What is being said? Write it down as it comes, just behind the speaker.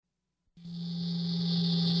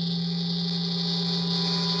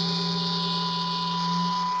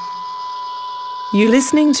You're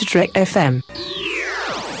listening to Trek FM.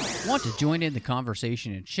 Want to join in the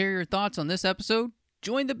conversation and share your thoughts on this episode?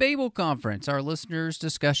 Join the Babel Conference, our listeners'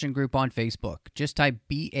 discussion group on Facebook. Just type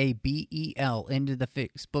BABEL into the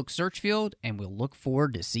Facebook search field, and we'll look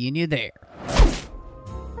forward to seeing you there.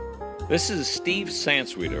 This is Steve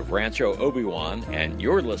Sansweet of Rancho Obi-Wan, and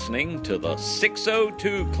you're listening to the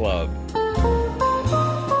 602 Club.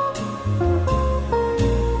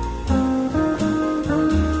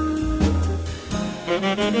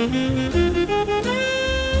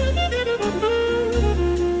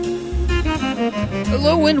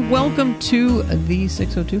 Hello and welcome to the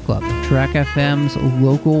 602 Club, Trek FM's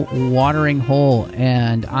local watering hole.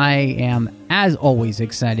 And I am, as always,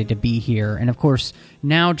 excited to be here. And of course,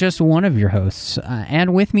 now just one of your hosts.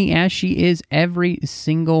 And with me, as she is every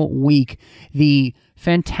single week, the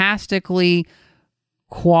fantastically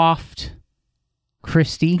coiffed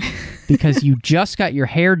Christy, because you just got your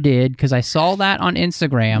hair did, because I saw that on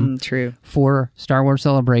Instagram. True. For Star Wars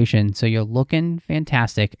Celebration. So you're looking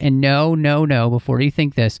fantastic. And no, before you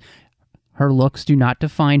think this, her looks do not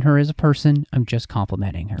define her as a person. I'm just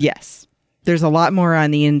complimenting her. Yes. There's a lot more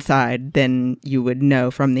on the inside than you would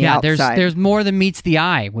know from the outside. Yeah, there's more than meets the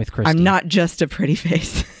eye with Christy. I'm not just a pretty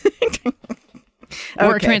face.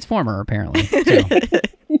 Or a transformer, apparently. So.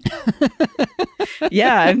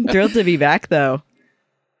 Yeah, I'm thrilled to be back, though.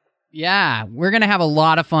 Yeah, we're going to have a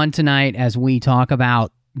lot of fun tonight as we talk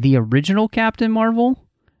about the original Captain Marvel,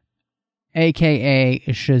 a.k.a.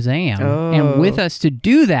 Shazam. Oh. And with us to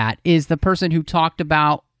do that is the person who talked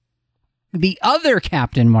about the other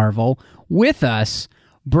Captain Marvel with us,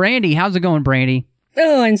 Brandy. How's it going, Brandy?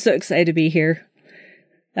 Oh, I'm so excited to be here.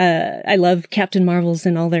 I love Captain Marvels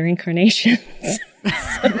in all their incarnations.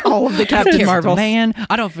 All of the Captain Marvels. Man,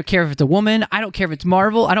 I don't care if it's a woman. I don't care if it's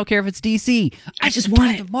Marvel. I don't care if it's DC. I just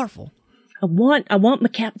want it. Marvel. I want my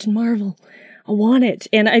Captain Marvel. I want it.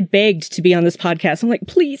 And I begged to be on this podcast. I'm like,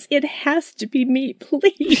 please, it has to be me,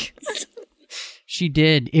 please. She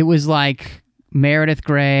did. It was like Meredith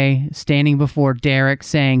Grey standing before Derek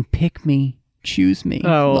saying, pick me, choose me,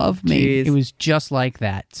 love me. Geez. It was just like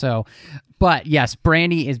that. So, but yes,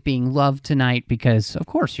 Brandy is being loved tonight because, of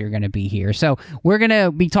course, you're going to be here. So we're going to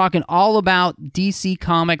be talking all about DC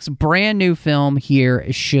Comics' brand new film here,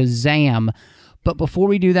 Shazam. But before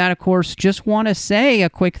we do that, of course, just want to say a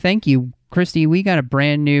quick thank you. Christy, we got a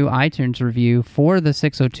brand new iTunes review for the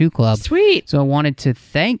 602 Club. Sweet. So I wanted to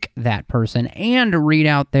thank that person and read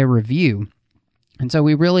out their review. And so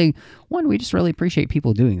we just really appreciate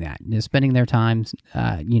people doing that. Spending their time,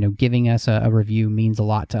 giving us a review means a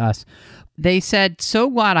lot to us. They said, so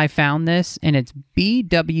glad I found this, and it's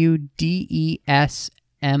BWDESMO.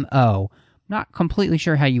 Not completely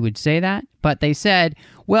sure how you would say that, but they said,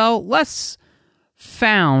 well, less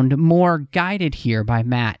found, more guided here by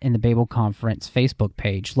Matt in the Babel Conference Facebook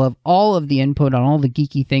page. Love all of the input on all the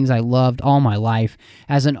geeky things I loved all my life.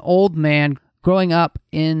 As an old man growing up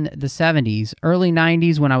in the 70s, early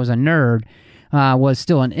 90s when I was a nerd, was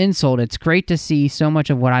still an insult. It's great to see so much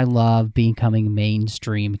of what I love becoming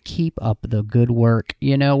mainstream. Keep up the good work.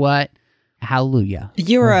 You know what? Hallelujah.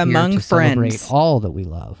 You're We're among here to friends. celebrate all that we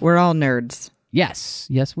love. We're all nerds. Yes,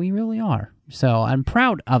 we really are. So I'm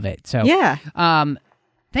proud of it. So Yeah.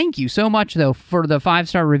 Thank you so much, though, for the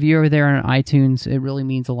 5-star review over there on iTunes. It really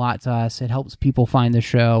means a lot to us. It helps people find the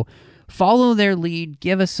show. Follow their lead.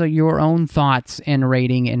 Give us your own thoughts and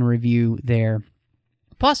rating and review there.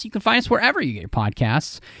 Plus, you can find us wherever you get your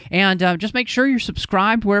podcasts. And just make sure you're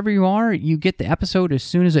subscribed wherever you are. You get the episode as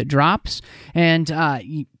soon as it drops. And,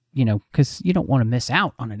 because you don't want to miss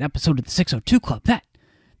out on an episode of the 602 Club.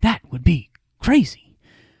 That would be crazy.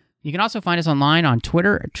 You can also find us online on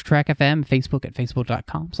Twitter at TrekFM, Facebook at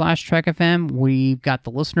facebook.com/TrekFM. We've got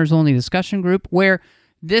the listeners-only discussion group where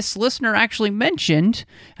this listener actually mentioned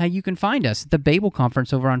you can find us at the Babel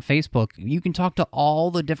Conference over on Facebook. You can talk to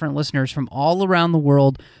all the different listeners from all around the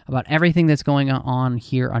world about everything that's going on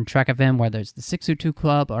here on Trek FM, whether it's the 602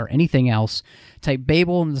 Club or anything else. Type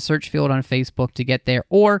Babel in the search field on Facebook to get there.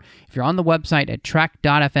 Or if you're on the website at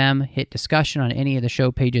trek.fm, hit discussion on any of the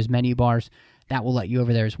show pages, menu bars. That will let you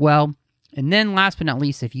over there as well. And then last but not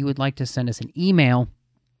least, if you would like to send us an email,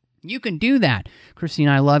 you can do that. Christy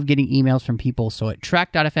and I love getting emails from people. So at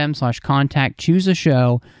trek.fm/contact, choose a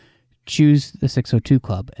show, choose the 602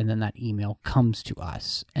 Club, and then that email comes to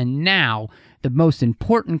us. And now, the most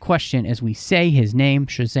important question as we say his name,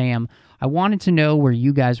 Shazam, I wanted to know where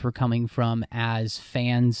you guys were coming from as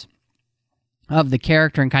fans of the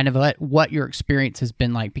character and kind of what your experience has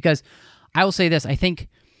been like. Because I will say this, I think,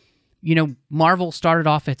 Marvel started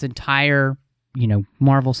off its entire,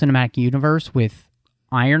 Marvel Cinematic Universe with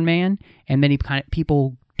Iron Man, and many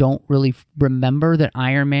people don't really remember that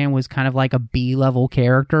Iron Man was kind of like a B-level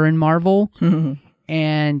character in Marvel.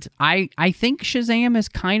 And I think Shazam is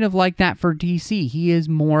kind of like that for DC. He is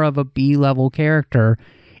more of a B-level character.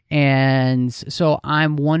 And so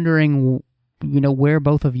I'm wondering, where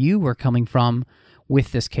both of you were coming from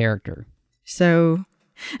with this character. So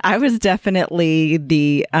I was definitely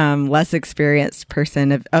the less experienced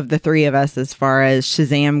person of the three of us as far as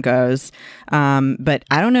Shazam goes. But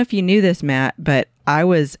I don't know if you knew this, Matt, but I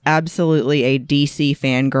was absolutely a DC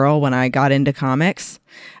fangirl when I got into comics.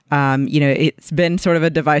 It's been sort of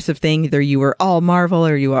a divisive thing. Either you were all Marvel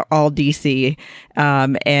or you were all DC.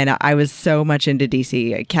 And I was so much into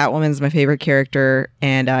DC. Catwoman's my favorite character.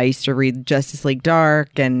 And I used to read Justice League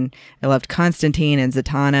Dark, and I loved Constantine and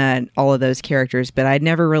Zatanna and all of those characters. But I'd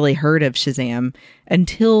never really heard of Shazam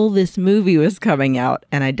until this movie was coming out.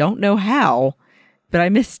 And I don't know how, but I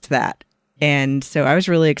missed that. And so I was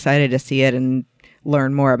really excited to see it and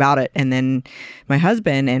learn more about it. And then my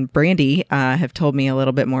husband and Brandy have told me a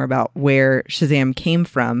little bit more about where Shazam came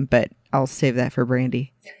from, but I'll save that for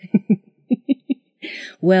Brandy.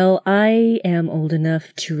 Well, I am old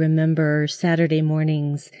enough to remember Saturday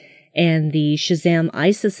mornings and the Shazam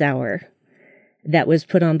ISIS Hour that was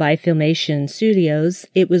put on by Filmation Studios.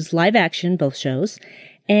 It was live action, both shows.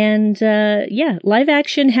 And live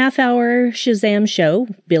action half-hour Shazam show.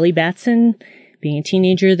 Billy Batson being a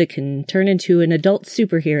teenager that can turn into an adult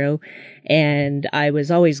superhero. And I was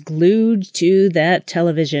always glued to that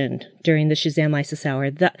television during the Shazam ISIS Hour.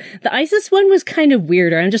 The ISIS one was kind of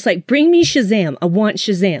weirder. I'm just like, bring me Shazam. I want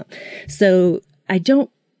Shazam. So I don't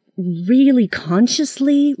really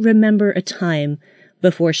consciously remember a time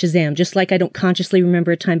before Shazam, just like I don't consciously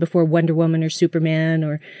remember a time before Wonder Woman or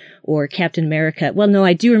Superman or Captain America. Well, no,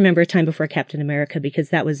 I do remember a time before Captain America because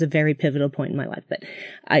that was a very pivotal point in my life. But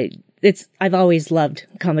I've always loved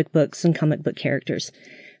comic books and comic book characters.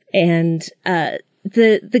 And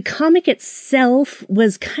the comic itself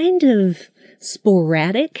was kind of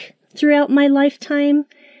sporadic throughout my lifetime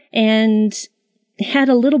and had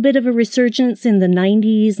a little bit of a resurgence in the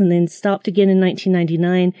 90s and then stopped again in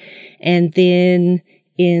 1999. And then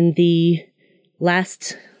in the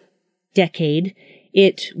last decade,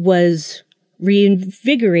 it was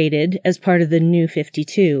reinvigorated as part of the New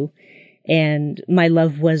 52. And my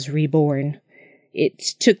love was reborn. It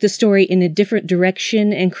took the story in a different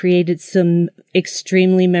direction and created some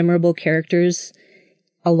extremely memorable characters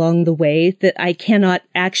along the way that I cannot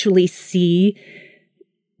actually see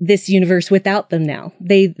this universe without them now.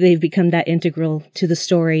 They've become that integral to the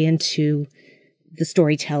story and to the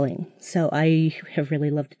storytelling. So I have really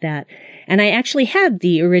loved that. And I actually had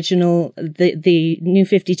the original, the New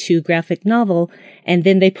 52 graphic novel, and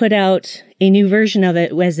then they put out a new version of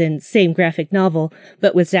it, as in same graphic novel,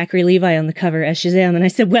 but with Zachary Levi on the cover as Shazam. And I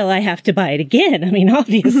said, well, I have to buy it again. I mean,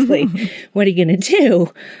 obviously, what are you going to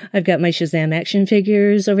do? I've got my Shazam action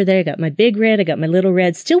figures over there. I got my Big Red. I got my Little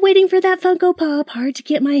Red. Still waiting for that Funko Pop. Hard to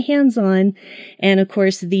get my hands on. And of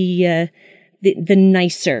course, the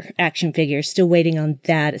nicer action figure, still waiting on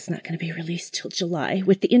that. It's not going to be released till July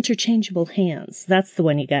with the interchangeable hands. That's the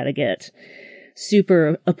one you got to get.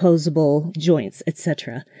 Super opposable joints,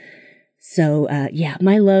 etc. So,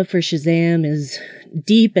 my love for Shazam is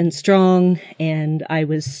deep and strong, and I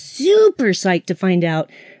was super psyched to find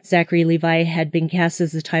out Zachary Levi had been cast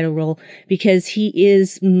as the title role because he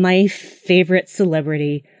is my favorite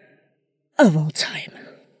celebrity of all time.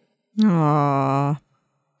 Aww.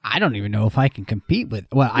 I don't even know if I can compete with,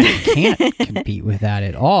 I can't compete with that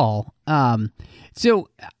at all. So,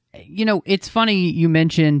 it's funny you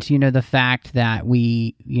mentioned, the fact that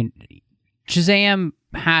Shazam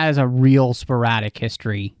has a real sporadic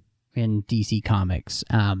history in DC Comics.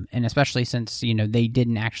 And especially since, they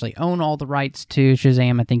didn't actually own all the rights to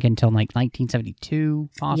Shazam, I think until like 1972,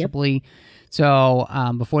 possibly. Yep. So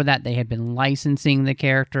before that, they had been licensing the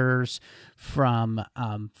characters from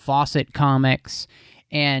Fawcett Comics.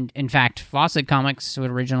 And in fact, Fawcett Comics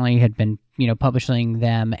originally had been, publishing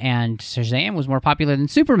them, and Shazam was more popular than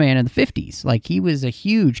Superman in the 50s. Like, he was a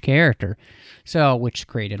huge character, so which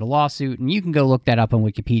created a lawsuit, and you can go look that up on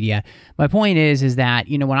Wikipedia. My point is that,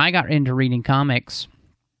 when I got into reading comics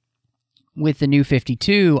with the New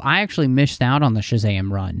 52, I actually missed out on the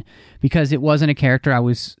Shazam run because it wasn't a character I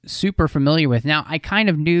was super familiar with. Now, I kind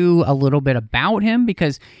of knew a little bit about him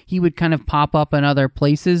because he would kind of pop up in other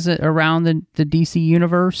places around the DC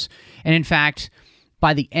universe. And in fact,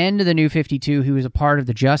 by the end of the New 52, he was a part of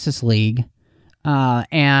the Justice League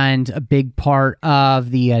and a big part of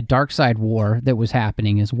the Darkseid War that was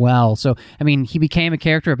happening as well. So, I mean, he became a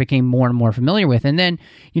character I became more and more familiar with. And then,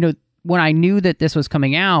 when I knew that this was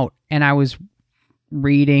coming out and I was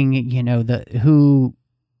reading, who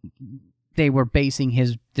they were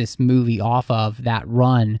basing this movie off of, that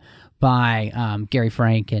run by Gary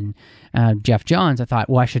Frank and Jeff Johns, I thought,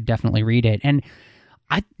 well, I should definitely read it. And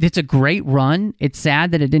it's a great run. It's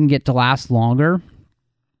sad that it didn't get to last longer,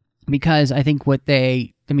 because I think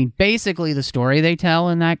basically the story they tell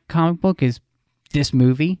in that comic book is this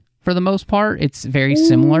movie. For the most part, it's very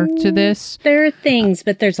similar to this. There are things,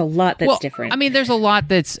 but there's a lot that's different. I mean, there's a lot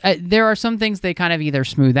that's... there are some things they kind of either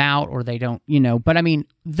smooth out or they don't, But I mean,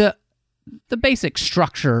 the basic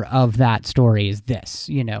structure of that story is this,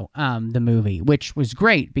 the movie, which was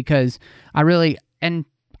great because and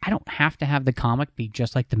I don't have to have the comic be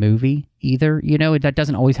just like the movie either. That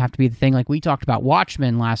doesn't always have to be the thing. Like we talked about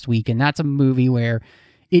Watchmen last week, and that's a movie where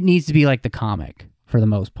it needs to be like the comic for the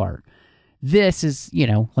most part. This is,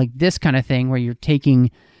 like this kind of thing where you're taking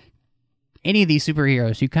any of these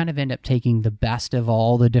superheroes, you kind of end up taking the best of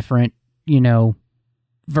all the different,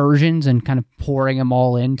 versions and kind of pouring them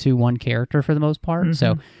all into one character for the most part. Mm-hmm.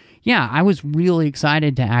 So, yeah, I was really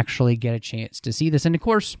excited to actually get a chance to see this. And of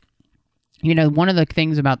course, one of the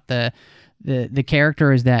things about the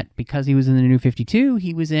character is that because he was in the New 52,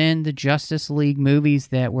 he was in the Justice League movies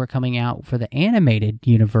that were coming out for the animated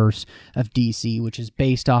universe of DC, which is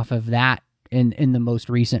based off of that in the most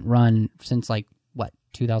recent run since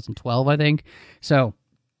 2012, I think. So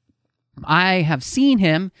I have seen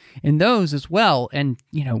him in those as well. And,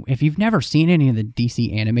 if you've never seen any of the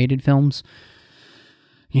DC animated films,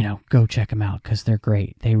 go check them out because they're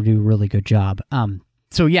great. They do a really good job.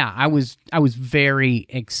 So yeah, I was very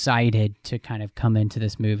excited to kind of come into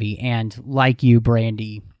this movie, and like you,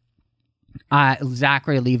 Brandy,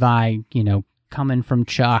 Zachary Levi, coming from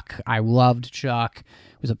Chuck, I loved Chuck,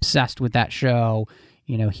 was obsessed with that show.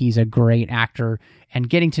 He's a great actor, and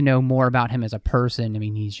getting to know more about him as a person, I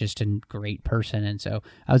mean, he's just a great person, and so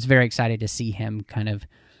I was very excited to see him kind of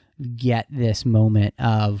get this moment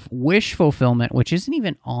of wish fulfillment, which isn't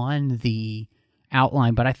even on the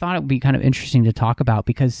outline, but I thought it would be kind of interesting to talk about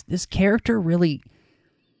because this character really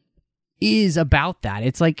is about that.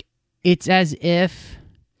 It's as if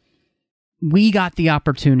we got the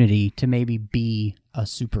opportunity to maybe be a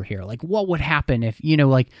superhero. Like, what would happen if,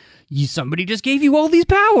 somebody just gave you all these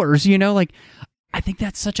powers, I think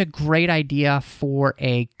that's such a great idea for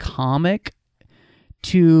a comic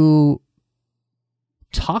to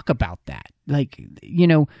talk about that. Like,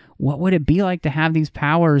 what would it be like to have these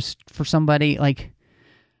powers for somebody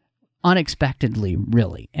unexpectedly,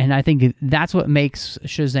 really? And I think that's what makes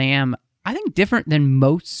Shazam, I think, different than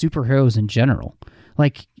most superheroes in general. I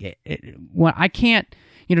can't,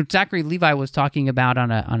 Zachary Levi was talking about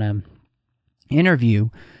on a interview,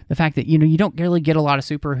 the fact that, you don't really get a lot of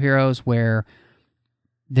superheroes where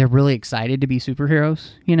they're really excited to be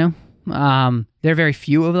superheroes, there are very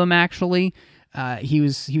few of them, actually. He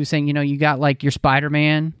was saying, you got your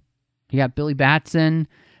Spider-Man, you got Billy Batson,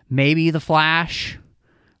 maybe the Flash,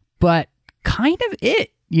 but kind of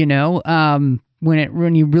it,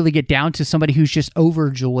 when you really get down to somebody who's just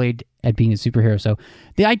overjoyed at being a superhero. So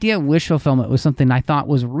the idea of wish fulfillment was something I thought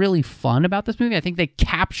was really fun about this movie. I think they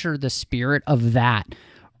captured the spirit of that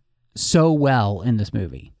so well in this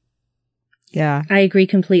movie. Yeah. I agree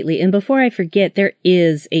completely. And before I forget, there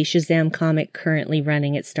is a Shazam comic currently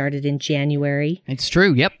running. It started in January. It's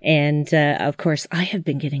true, yep. And, of course, I have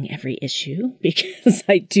been getting every issue because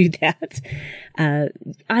I do that.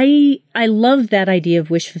 I love that idea of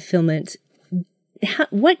wish fulfillment.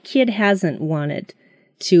 What kid hasn't wanted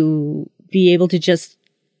to be able to just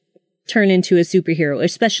turn into a superhero,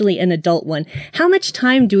 especially an adult one? How much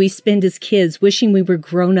time do we spend as kids wishing we were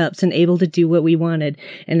grown-ups and able to do what we wanted?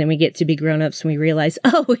 And then we get to be grown-ups and we realize,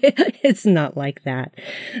 oh, it's not like that.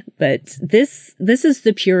 But this is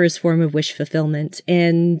the purest form of wish fulfillment.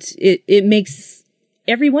 And it makes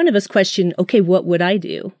every one of us question, okay, what would I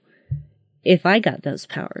do if I got those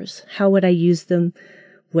powers? How would I use them?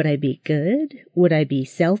 Would I be good? Would I be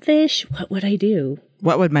selfish? What would I do?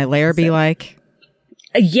 What would my lair be like?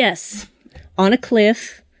 Yes. On a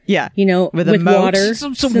cliff. Yeah. With water.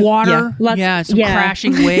 Some water. Yeah. Some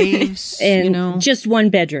crashing waves. And just one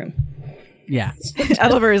bedroom. Yeah.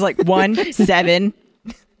 Oliver is 1-7.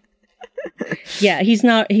 Yeah. He's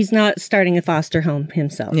not starting a foster home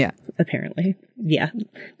himself. Yeah. Apparently. Yeah.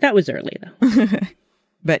 That was early though.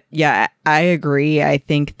 But yeah, I agree. I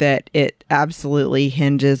think that it absolutely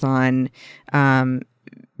hinges on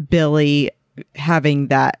Billy having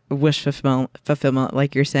that wish fulfillment,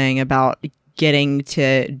 like you're saying, about getting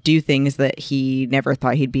to do things that he never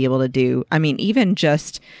thought he'd be able to do. I mean, even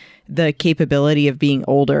just the capability of being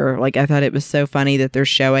older. Like, I thought it was so funny that they're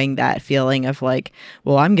showing that feeling of like,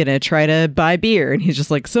 well, I'm going to try to buy beer. And he's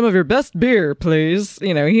just like, some of your best beer, please.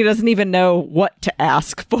 You know, he doesn't even know what to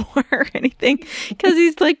ask for or anything because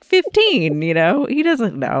he's like 15, you know, he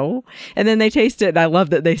doesn't know. And then they taste it. And I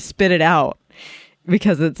love that they spit it out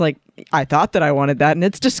because it's like, I thought that I wanted that and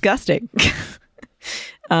it's disgusting.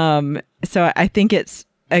 So I think it's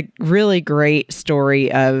a really great story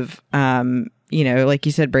of, you know, like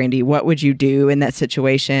you said, Brandy, what would you do in that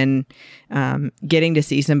situation? Getting to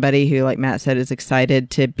see somebody who, like Matt said, is excited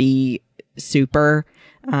to be super.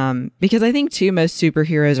 Because I think, too, most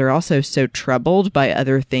superheroes are also so troubled by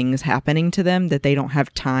other things happening to them that they don't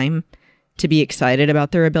have time to be excited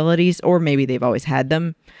about their abilities, or maybe they've always had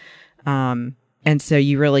them. And so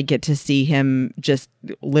you really get to see him just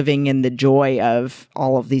living in the joy of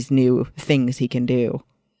all of these new things he can do.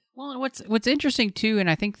 Well, what's interesting too, and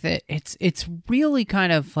I think that it's really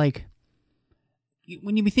kind of like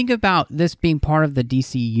when you think about this being part of the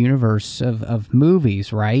DC universe of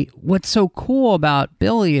movies, right? What's so cool about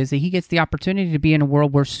Billy is that he gets the opportunity to be in a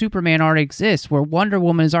world where Superman already exists, where Wonder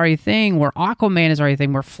Woman is already a thing, where Aquaman is already a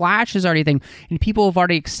thing, where Flash is already a thing, and people have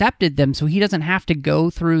already accepted them, so he doesn't have to go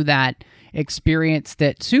through that experience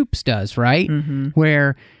that Supes does, right? Mm-hmm.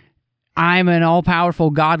 Where I'm an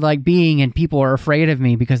all-powerful godlike being and people are afraid of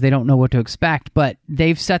me because they don't know what to expect, but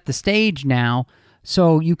they've set the stage now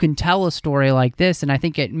so you can tell a story like this, and I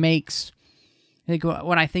think it makes,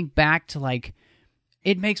 when I think back to, like,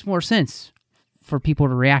 it makes more sense for people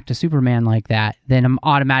to react to Superman like that than I'm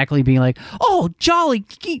automatically being like, oh, jolly,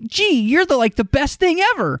 gee, you're the best thing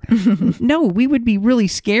ever. No, we would be really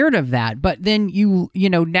scared of that. But then you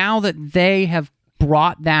know, now that they have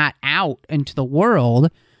brought that out into the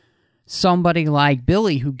world, somebody like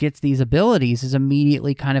Billy who gets these abilities is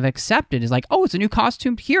immediately kind of accepted. Is like, oh, it's a new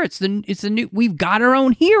costumed hero. It's the new, we've got our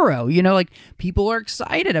own hero. You know, like, people are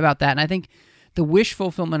excited about that. And I think the wish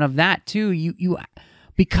fulfillment of that too, you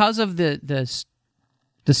because of the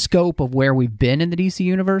scope of where we've been in the DC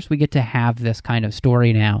universe, we get to have this kind of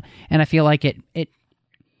story now. And I feel like it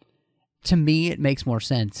to me, it makes more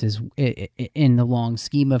sense in the long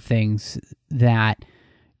scheme of things that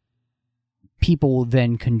people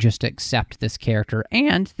then can just accept this character,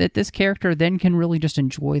 and that this character then can really just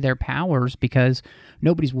enjoy their powers because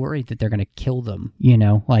nobody's worried that they're going to kill them, you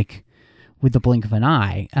know, like with the blink of an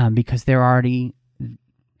eye, because they're already,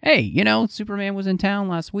 hey, you know, Superman was in town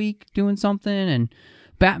last week doing something, and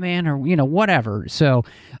Batman, or, you know, whatever. So,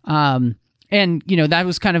 and, you know, that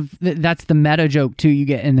was kind of, that's the meta joke too you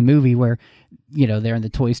get in the movie where, you know, they're in the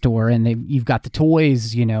toy store and you've got the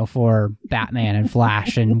toys, you know, for Batman and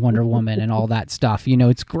Flash and Wonder Woman and all that stuff. You know,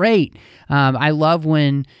 it's great. I love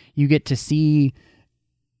when you get to see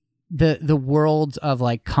the worlds of,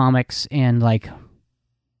 like, comics and, like,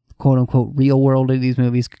 quote unquote real world of these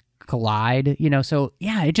movies collide, you know. So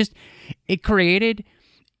yeah, it created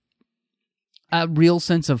a real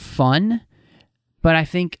sense of fun, but I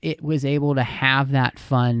think it was able to have that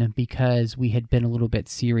fun because we had been a little bit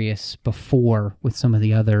serious before with some of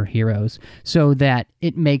the other heroes, so that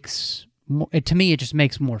it makes, to me, it just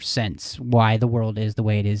makes more sense why the world is the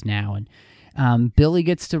way it is now. And Billy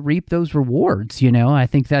gets to reap those rewards, you know. I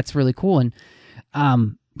think that's really cool. And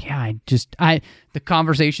yeah, the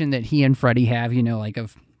conversation that he and Freddy have, you know, like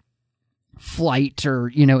of flight or,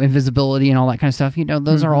 you know, invisibility and all that kind of stuff, you know,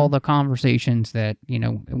 those are all the conversations that, you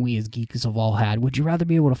know, we as geeks have all had. Would you rather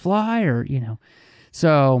be able to fly, or, you know?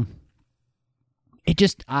 So it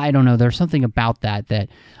just, I don't know, there's something about that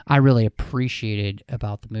I really appreciated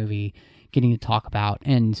about the movie, getting to talk about.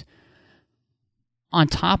 And on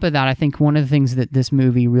top of that, I think one of the things that this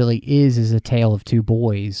movie really is a tale of two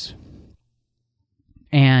boys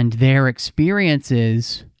and their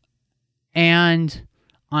experiences, and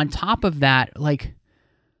on top of that, like,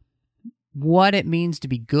 what it means to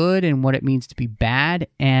be good and what it means to be bad,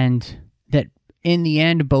 and that in the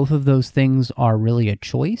end, both of those things are really a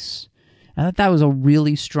choice. I thought that was a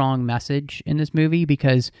really strong message in this movie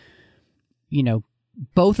because, you know,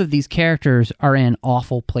 both of these characters are in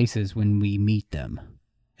awful places when we meet them.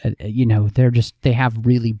 You know, they have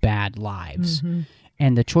really bad lives. Mm-hmm.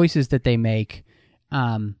 And the choices that they make,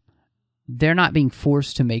 they're not being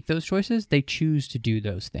forced to make those choices. They choose to do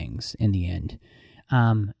those things in the end.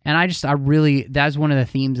 And that's one of the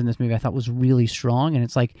themes in this movie I thought was really strong. And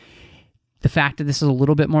it's like the fact that this is a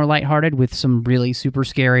little bit more lighthearted with some really super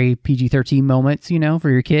scary PG-13 moments, you know, for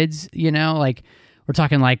your kids, you know, like we're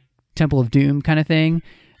talking like Temple of Doom kind of thing,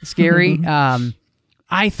 scary.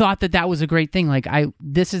 I thought that was a great thing. Like,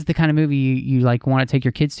 this is the kind of movie you like want to take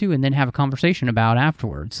your kids to and then have a conversation about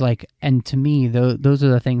afterwards. Like, and to me, those are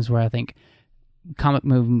the things where I think comic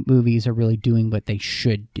movies are really doing what they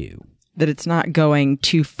should do. That it's not going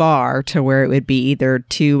too far to where it would be either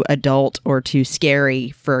too adult or too scary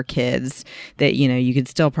for kids. That, you know, you could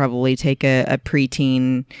still probably take a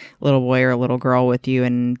preteen little boy or a little girl with you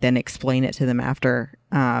and then explain it to them after.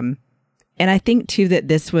 And I think, too, that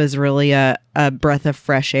this was really a breath of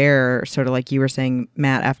fresh air, sort of like you were saying,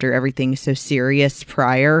 Matt, after everything so serious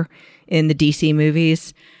prior in the DC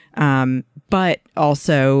movies. But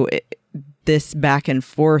also this back and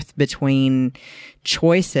forth between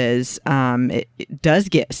choices, it does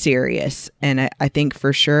get serious. And I think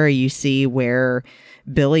for sure you see where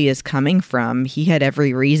Billy is coming from. He had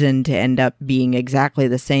every reason to end up being exactly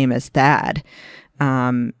the same as Thad.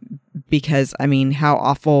 Because, I mean, how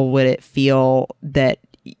awful would it feel that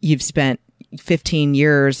you've spent 15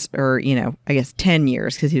 years or, you know, I guess 10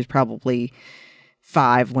 years, because he was probably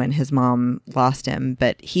 5 when his mom lost him,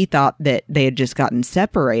 but he thought that they had just gotten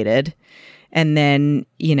separated. And then,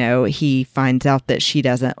 you know, he finds out that she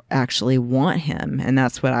doesn't actually want him. And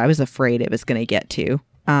that's what I was afraid it was going to get to.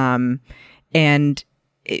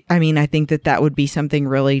 I mean, I think that would be something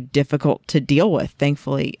really difficult to deal with.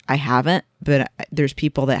 Thankfully, I haven't, but there's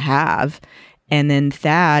people that have. And then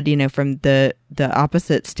Thad, you know, from the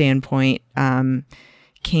opposite standpoint,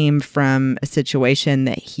 came from a situation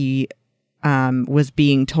that he was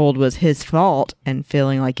being told was his fault and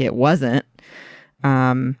feeling like it wasn't.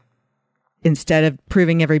 Instead of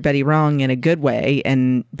proving everybody wrong in a good way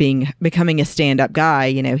and becoming a stand-up guy,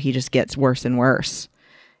 you know, he just gets worse and worse.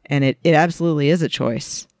 And it absolutely is a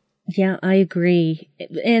choice. Yeah, I agree.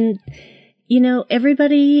 And, you know,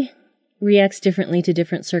 everybody reacts differently to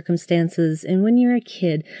different circumstances. And when you're a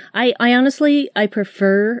kid, I honestly, I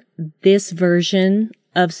prefer this version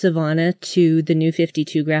of Sivana to the New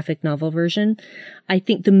 52 graphic novel version. I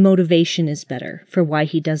think the motivation is better for why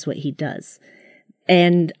he does what he does.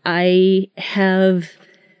 And I have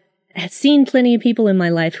seen plenty of people in my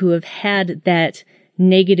life who have had that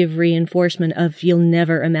negative reinforcement of you'll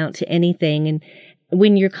never amount to anything. And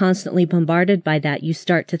when you're constantly bombarded by that, you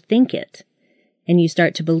start to think it and you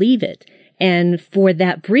start to believe it. And for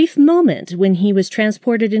that brief moment when he was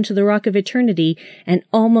transported into the Rock of Eternity and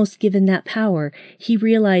almost given that power, he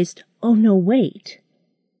realized, oh no, wait,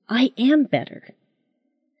 I am better.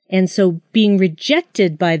 And so being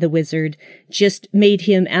rejected by the wizard just made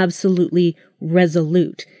him absolutely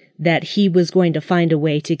resolute that he was going to find a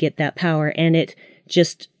way to get that power, and it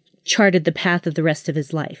just charted the path of the rest of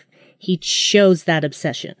his life. He chose that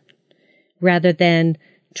obsession rather than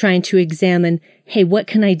trying to examine, hey, what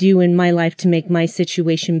can I do in my life to make my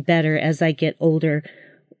situation better as I get older?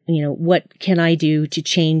 You know, what can I do to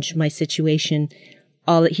change my situation?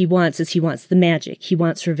 All that he wants the magic. He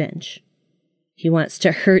wants revenge. He wants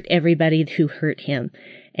to hurt everybody who hurt him.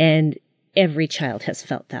 And every child has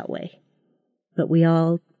felt that way. But we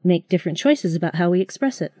all make different choices about how we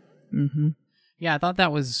express it. Mm-hmm. Yeah, I thought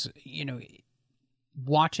that was, you know,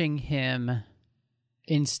 watching him,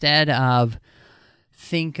 instead of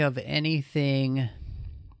think of anything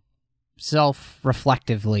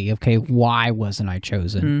self-reflectively, okay, why wasn't I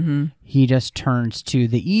chosen? Mm-hmm. He just turns to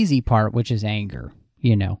the easy part, which is anger,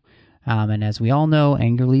 you know. And as we all know,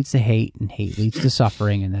 anger leads to hate, and hate leads to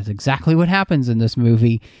suffering, and that's exactly what happens in this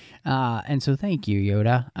movie. And so thank you,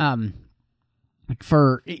 Yoda.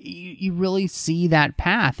 For you really see that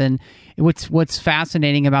path. And what's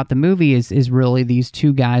fascinating about the movie is really these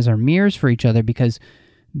two guys are mirrors for each other, because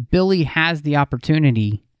Billy has the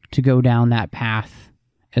opportunity to go down that path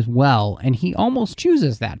as well, and he almost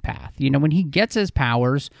chooses that path. You know, when he gets his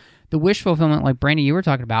powers, the wish fulfillment, like Brandy, you were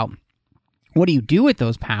talking about, what do you do with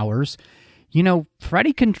those powers? You know,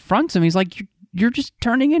 Freddy confronts him. He's like, you're just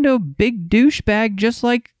turning into a big douchebag, just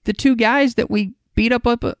like the two guys that we beat up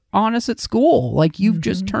on us at school. Like, you've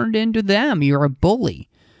just turned into them. You're a bully.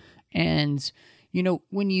 And, you know,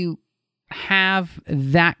 when you have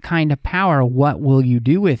that kind of power, what will you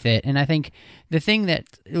do with it? And I think the thing that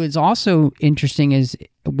was also interesting is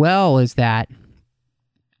that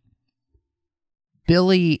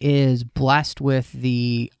Billy is blessed with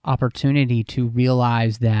the opportunity to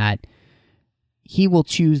realize that he will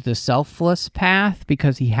choose the selfless path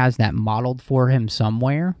because he has that modeled for him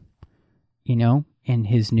somewhere, you know, in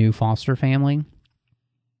his new foster family.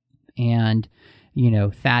 And, you know,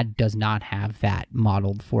 Thad does not have that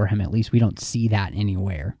modeled for him. At least we don't see that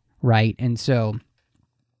anywhere, right? And so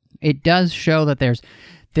it does show that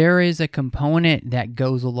there is a component that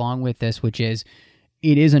goes along with this, which is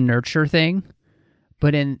it is a nurture thing,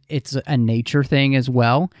 but it's a nature thing as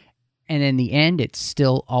well. And in the end, it's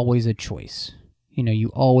still always a choice. You know, you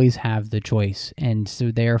always have the choice. And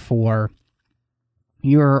so therefore,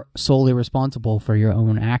 you're solely responsible for your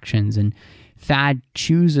own actions. And Thad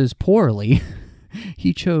chooses poorly.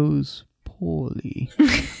 He chose poorly.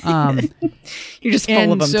 You're just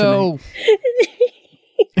full of them so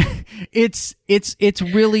tonight. it's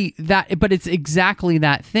really that, but it's exactly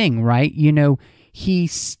that thing, right? You know,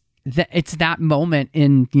 it's that moment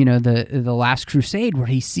in, you know, the Last Crusade where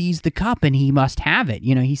he sees the cup and he must have it.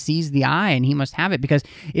 You know, he sees the eye and he must have it because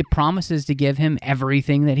it promises to give him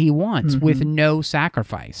everything that he wants with no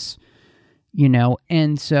sacrifice. You know,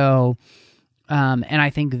 and so, and I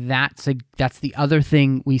think that's the other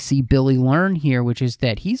thing we see Billy learn here, which is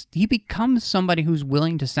that he becomes somebody who's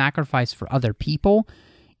willing to sacrifice for other people,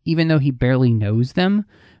 even though he barely knows them,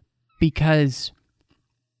 because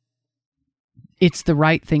it's the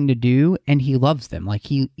right thing to do, and he loves them. Like,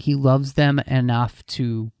 he loves them enough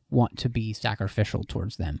to want to be sacrificial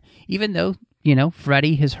towards them. Even though, you know,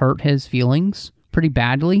 Freddy has hurt his feelings pretty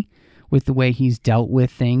badly with the way he's dealt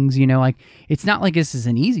with things, you know, like, it's not like this is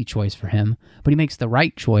an easy choice for him, but he makes the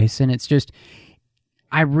right choice, and it's just,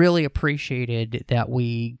 I really appreciated that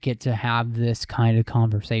we get to have this kind of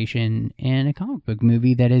conversation in a comic book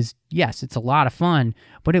movie that is, yes, it's a lot of fun,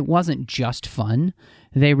 but it wasn't just fun.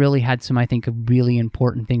 They really had some, I think, really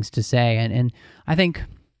important things to say. And I think,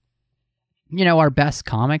 you know, our best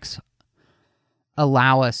comics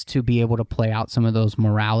allow us to be able to play out some of those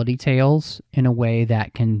morality tales in a way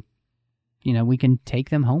that can, you know, we can take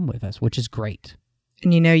them home with us, which is great.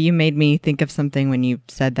 And, you know, you made me think of something when you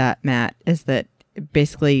said that, Matt, is that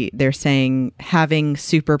basically they're saying having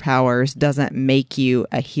superpowers doesn't make you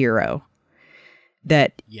a hero.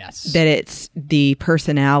 That it's the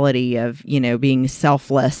personality of, you know, being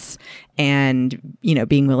selfless and, you know,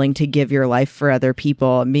 being willing to give your life for other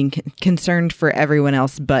people and being concerned for everyone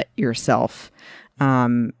else but yourself,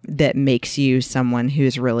 that makes you someone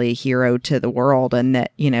who's really a hero to the world. And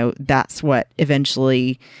that, you know, that's what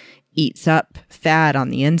eventually eats up Thad on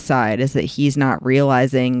the inside, is that he's not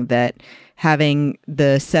realizing that having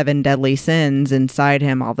the 7 deadly sins inside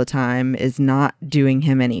him all the time is not doing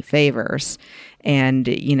him any favors. And,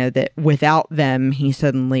 you know, that without them, he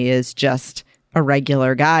suddenly is just a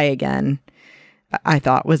regular guy again, I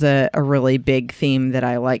thought was a really big theme that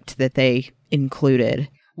I liked that they included.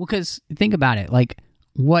 Well, because think about it. Like,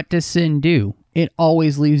 what does sin do? It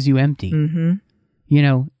always leaves you empty. Mm-hmm. You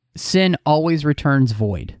know, sin always returns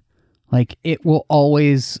void. Like, it will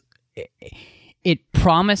always... It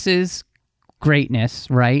promises greatness,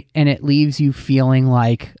 right? And it leaves you feeling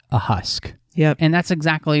like a husk. Yep. And that's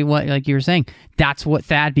exactly what, like you were saying, that's what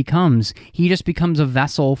Thad becomes. He just becomes a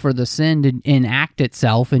vessel for the sin to enact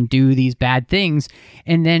itself and do these bad things.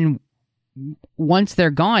 And then once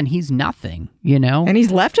they're gone, he's nothing, you know? And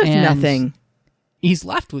he's left with nothing. He's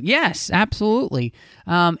left with, yes, absolutely.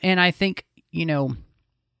 And I think, you know,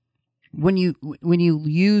 when you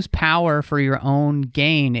use power for your own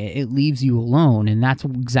gain, it leaves you alone. And that's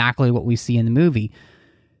exactly what we see in the movie.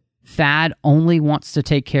 Thad only wants to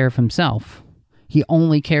take care of himself. He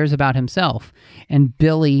only cares about himself. And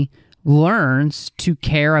Billy learns to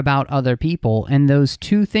care about other people. And those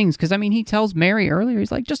two things, because, I mean, he tells Mary earlier,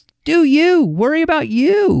 he's like, just do you. Worry about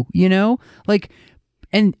you, you know? Like,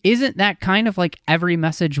 and isn't that kind of like every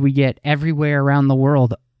message we get everywhere around the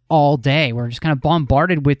world all day? We're just kind of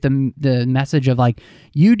bombarded with the message of like,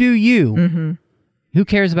 you do you. Mm-hmm. Who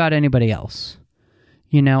cares about anybody else?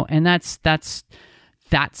 You know, and that's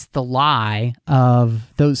the lie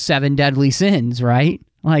of those 7 deadly sins, right?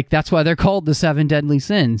 Like, that's why they're called the 7 deadly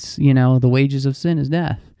sins. You know, the wages of sin is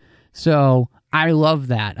death. So I love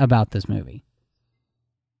that about this movie.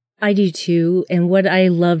 I do too. And what I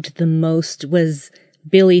loved the most was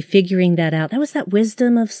Billy figuring that out. That was that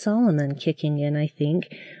wisdom of Solomon kicking in, I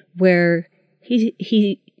think, where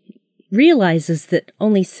he realizes that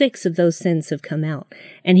only 6 of those sins have come out.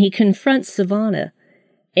 And he confronts Sivana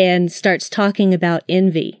and starts talking about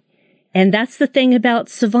envy. And that's the thing about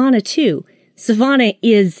Sivana too. Sivana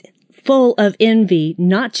is full of envy,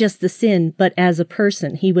 not just the sin, but as a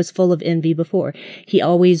person. He was full of envy before. He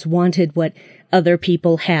always wanted what other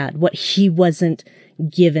people had, what he wasn't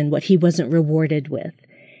given, what he wasn't rewarded with.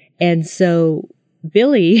 And so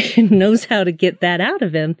Billy knows how to get that out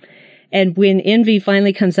of him. And when envy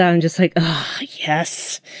finally comes out, I'm just like, oh,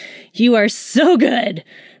 yes, you are so good.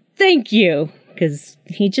 Thank you. Because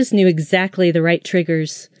he just knew exactly the right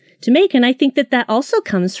triggers to make. And I think that that also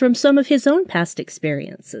comes from some of his own past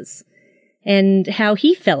experiences and how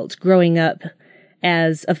he felt growing up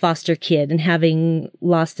as a foster kid and having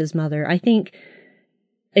lost his mother. I think,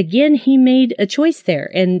 again, he made a choice there.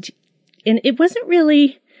 And it wasn't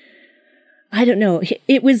really, I don't know,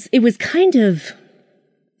 it was kind of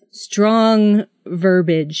strong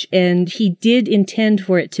verbiage, and he did intend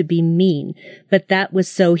for it to be mean, but that was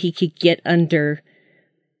so he could get under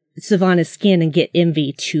Sivana's skin and get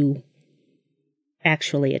Envy to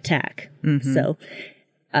actually attack. So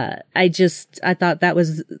I thought that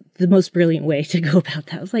was the most brilliant way to go about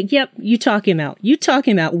that. I was like, yep, you talk him out.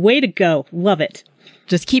 Way to go. Love it.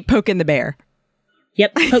 Just keep poking the bear.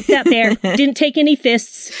 Yep, poke that bear. Didn't take any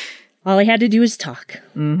fists. All I had to do was talk.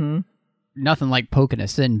 Nothing like poking a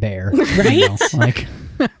sin bear. Right? You know, like,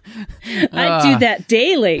 I do that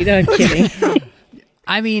daily. No, I'm kidding.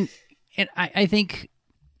 I mean, and I think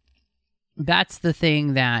that's the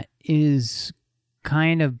thing that is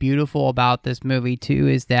kind of beautiful about this movie, too,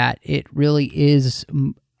 is that it really is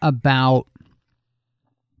about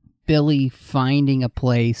Billy finding a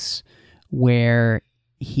place where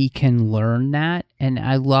he can learn that. And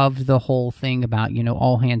I loved the whole thing about, you know,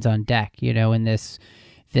 all hands on deck, you know, and this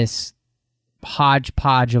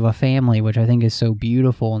hodgepodge of a family, which I think is so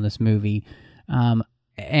beautiful in this movie.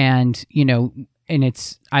 And, you know,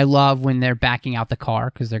 and I love when they're backing out the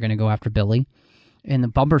car because they're going to go after Billy. And the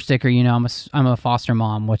bumper sticker, you know, I'm a foster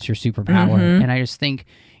mom. What's your superpower? And I just think,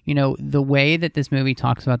 you know, the way that this movie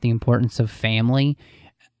talks about the importance of family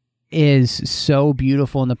is so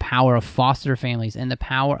beautiful, and the power of foster families and the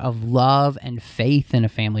power of love and faith in a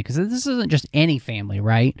family. Because this isn't just any family,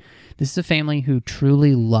 right? This is a family who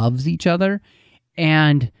truly loves each other.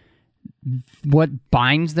 And what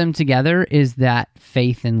binds them together is that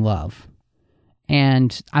faith and love.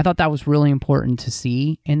 And I thought that was really important to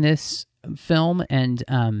see in this film. And,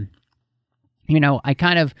 you know,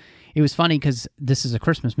 it was funny because this is a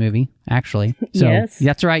Christmas movie, actually. So yes.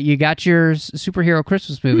 That's right. You got your superhero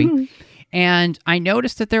Christmas movie. And I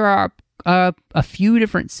noticed that there are a few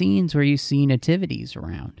different scenes where you see nativities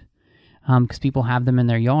around because people have them in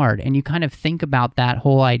their yard. And you kind of think about that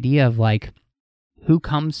whole idea of like, who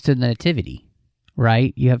comes to the nativity,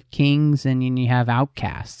 right? You have kings and you have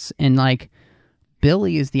outcasts. And like,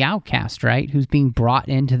 Billy is the outcast, right? Who's being brought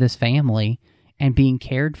into this family and being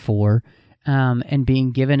cared for and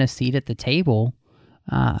being given a seat at the table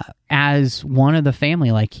as one of the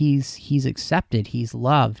family. Like he's accepted, he's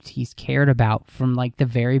loved, he's cared about from like the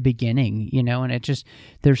very beginning, you know, and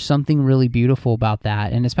there's something really beautiful about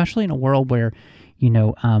that. And especially in a world where, you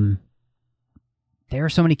know, there are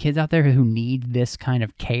so many kids out there who need this kind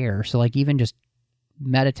of care. So like even just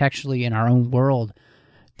metatextually in our own world,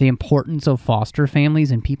 the importance of foster families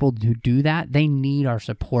and people who do that, they need our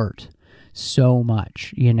support so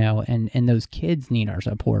much, you know, and those kids need our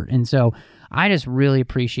support. And so I just really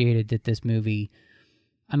appreciated that this movie,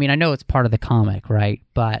 I mean, I know it's part of the comic, right?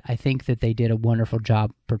 But I think that they did a wonderful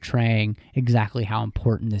job portraying exactly how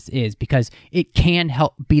important this is, because it can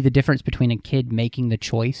help be the difference between a kid making the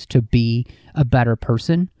choice to be a better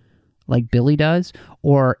person like Billy does,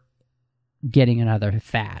 or getting another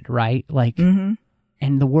fad, right? Like, and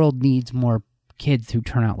the world needs more kids who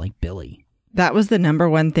turn out like Billy. That was the number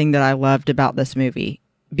one thing that I loved about this movie,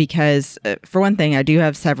 because for one thing, I do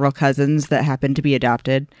have several cousins that happen to be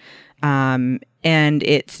adopted. And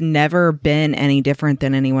it's never been any different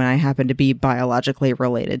than anyone I happen to be biologically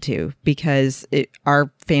related to, because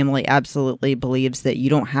our family absolutely believes that you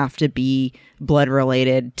don't have to be blood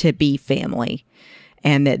related to be family.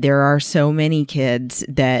 And that there are so many kids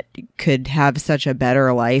that could have such a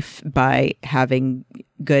better life by having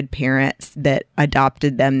good parents that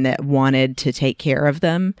adopted them, that wanted to take care of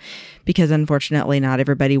them. Because unfortunately, not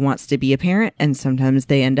everybody wants to be a parent, and sometimes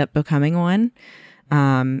they end up becoming one.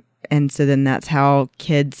 And so then that's how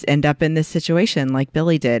kids end up in this situation like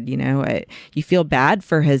Billy did. You know, you feel bad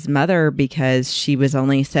for his mother because she was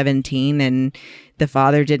only 17 and the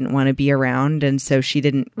father didn't want to be around. And so she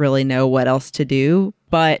didn't really know what else to do.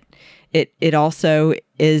 But it also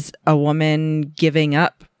is a woman giving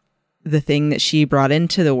up the thing that she brought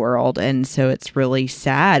into the world. And so it's really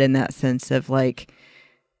sad in that sense of like,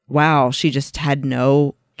 wow, she just had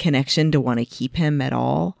no connection to want to keep him at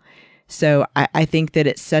all. So I think that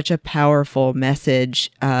it's such a powerful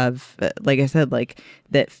message of, like I said, like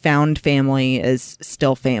that found family is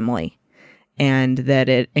still family, and that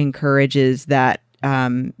it encourages that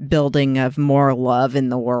building of more love in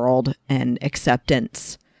the world and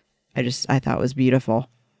acceptance. I thought was beautiful.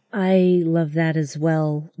 I love that as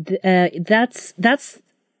well. That's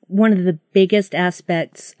one of the biggest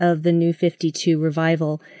aspects of the New 52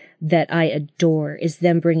 revival that I adore, is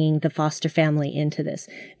them bringing the foster family into this,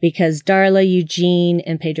 because Darla, Eugene,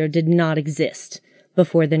 and Pedro did not exist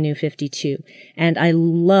before the New 52. And I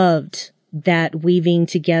loved that weaving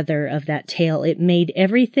together of that tale. It made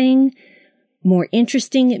everything more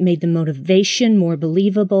interesting. It made the motivation more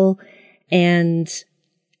believable. And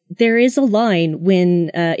there is a line when,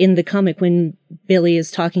 in the comic, when Billy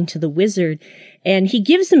is talking to the wizard, and he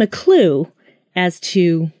gives him a clue as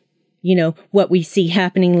to, what we see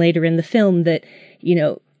happening later in the film, that,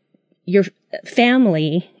 your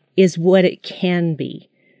family is what it can be,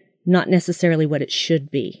 not necessarily what it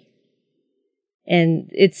should be.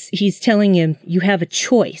 And he's telling him, you have a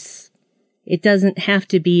choice. It doesn't have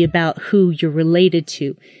to be about who you're related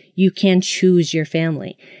to. You can choose your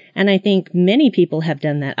family. And I think many people have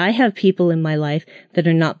done that. I have people in my life that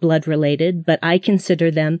are not blood related, but I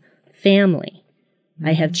consider them family. Mm-hmm.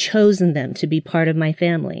 I have chosen them to be part of my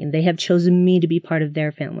family, and they have chosen me to be part of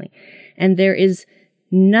their family. And there is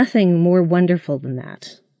nothing more wonderful than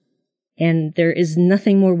that. And there is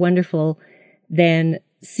nothing more wonderful than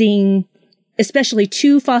seeing especially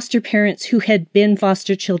two foster parents who had been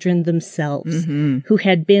foster children themselves, who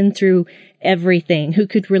had been through everything, who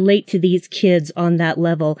could relate to these kids on that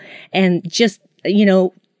level. And just,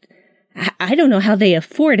 I don't know how they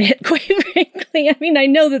afford it, quite frankly. I mean, I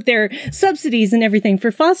know that there are subsidies and everything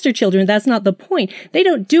for foster children. That's not the point. They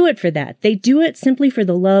don't do it for that. They do it simply for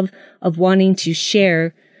the love of wanting to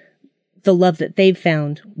share the love that they've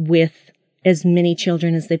found with as many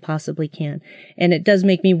children as they possibly can. And it does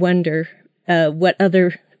make me wonder what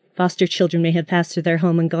other foster children may have passed through their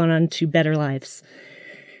home and gone on to better lives.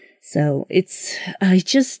 So I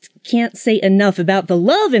just can't say enough about the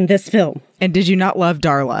love in this film. And did you not love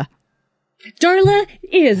Darla? Darla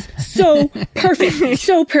is so perfect,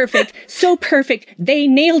 so perfect, so perfect. They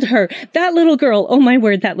nailed her. That little girl, oh my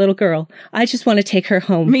word, that little girl. I just want to take her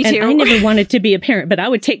home. Me too. And I never wanted to be a parent, but I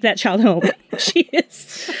would take that child home. She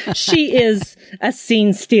is a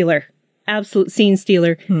scene stealer. Absolute scene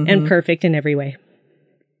stealer and perfect in every way.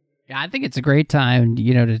 Yeah, I think it's a great time,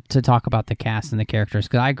 to talk about the cast and the characters,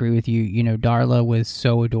 because I agree with you. Darla was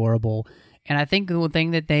so adorable. And I think the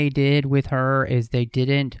thing that they did with her is they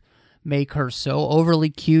didn't make her so overly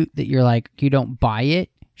cute that you're like, you don't buy it.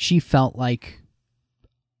 She felt like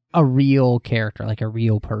a real character, like a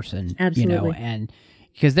real person. Absolutely. And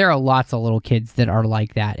because there are lots of little kids that are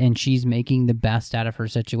like that, and she's making the best out of her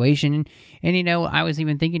situation. And I was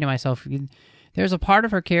even thinking to myself, there's a part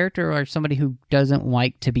of her character or somebody who doesn't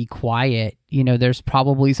like to be quiet. There's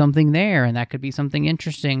probably something there, and that could be something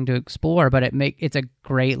interesting to explore. But it's a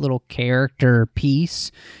great little character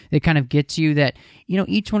piece that kind of gets you that,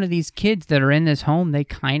 each one of these kids that are in this home, they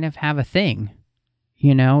kind of have a thing,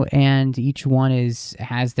 and each one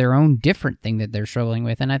has their own different thing that they're struggling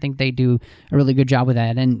with. And I think they do a really good job with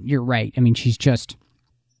that. And you're right. I mean, she's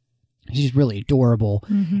really adorable.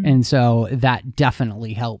 Mm-hmm. And so that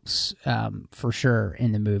definitely helps for sure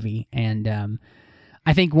in the movie. And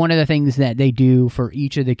I think one of the things that they do for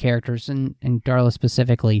each of the characters, and Darla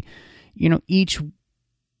specifically, each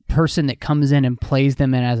person that comes in and plays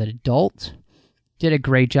them in as an adult did a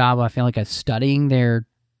great job, I feel like, of studying their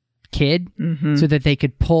kid so that they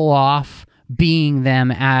could pull off being them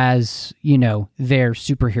as, their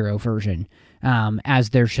superhero version,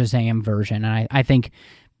 as their Shazam version. And I think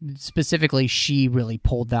specifically she really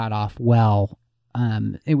pulled that off well.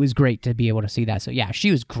 It was great to be able to see that. So yeah,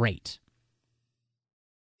 she was great.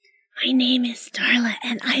 My name is Darla,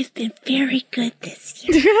 and I've been very good this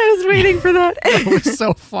year. I was waiting for that. That was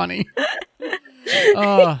so funny.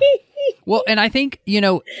 Well, and I think,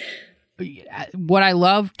 what I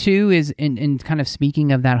love too is in kind of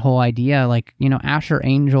speaking of that whole idea, like, Asher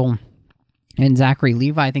Angel and Zachary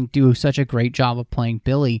Levi, I think, do such a great job of playing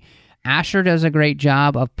Billy. Asher does a great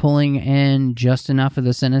job of pulling in just enough of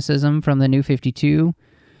the cynicism from the New 52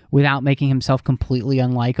 without making himself completely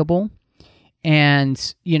unlikable.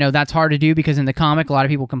 And, that's hard to do because in the comic, a lot of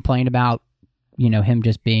people complain about, him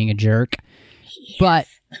just being a jerk.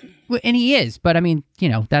 And he is. But, I mean,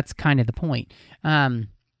 that's kind of the point.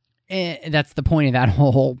 That's the point of that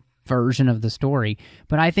whole version of the story.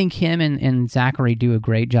 But I think him and Zachary do a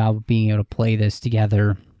great job of being able to play this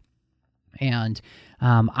together. And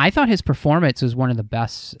I thought his performance was one of the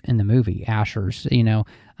best in the movie, Asher's.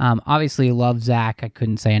 Obviously love Zach. I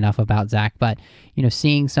couldn't say enough about Zach. But,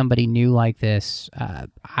 seeing somebody new like this,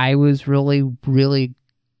 I was really, really...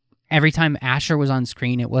 Every time Asher was on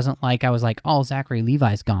screen, it wasn't like I was like, oh, Zachary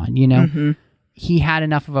Levi's gone, He had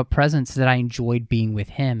enough of a presence that I enjoyed being with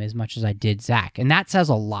him as much as I did Zach. And that says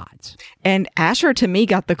a lot. And Asher, to me,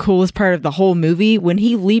 got the coolest part of the whole movie. When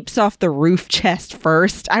he leaps off the roof chest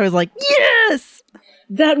first, I was like, yes!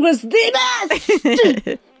 That was the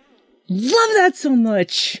best! Love that so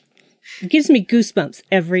much. It gives me goosebumps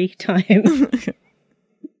every time.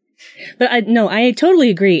 But I totally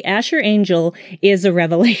agree. Asher Angel is a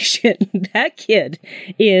revelation. That kid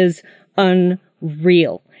is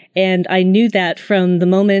unreal. And I knew that from the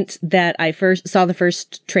moment that I first saw the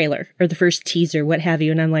first trailer or the first teaser, what have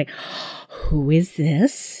you. And I'm like, who is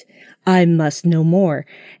this? I must know more.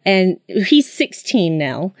 And he's 16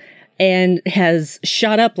 now and has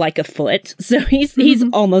shot up like a foot. So he's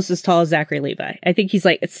almost as tall as Zachary Levi. I think he's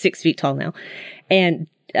like 6 feet tall now. And,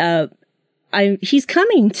 he's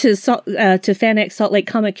coming to FanX Salt Lake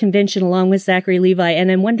Comic Convention along with Zachary Levi,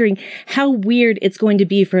 and I'm wondering how weird it's going to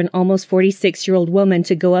be for an almost 46-year-old woman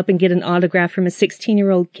to go up and get an autograph from a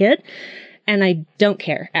 16-year-old kid. And I don't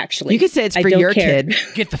care, actually. You could say it's for your kid.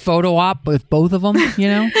 Get the photo op with both of them, you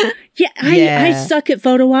know? Yeah, I suck at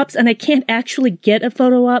photo ops, and I can't actually get a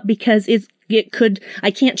photo op because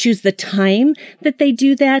I can't choose the time that they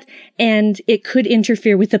do that, and it could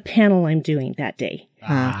interfere with the panel I'm doing that day.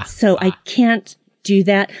 So I can't do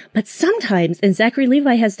that. But sometimes, and Zachary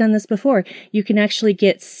Levi has done this before, you can actually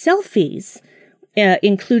get selfies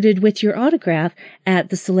included with your autograph at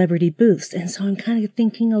the celebrity booths. And so I'm kind of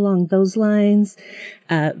thinking along those lines.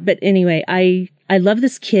 But anyway, I love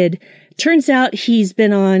this kid. Turns out he's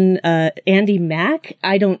been on Andy Mack.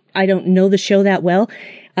 I don't know the show that well.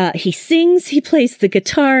 He sings, he plays the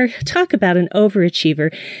guitar. Talk about an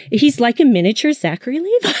overachiever. He's like a miniature Zachary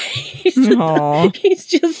Levi. He's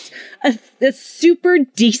just a super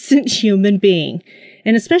decent human being.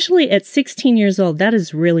 And especially at 16 years old, that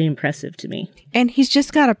is really impressive to me. And he's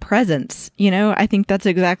just got a presence. You know, I think that's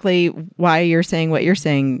exactly why you're saying what you're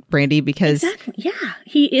saying, Brandy, because... Exactly. Yeah.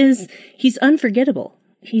 He's unforgettable.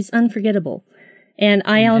 He's unforgettable. And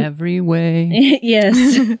in every way.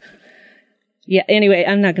 Yes. Yeah, anyway,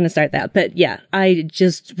 I'm not going to start that. But yeah, I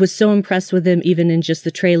just was so impressed with him, even in just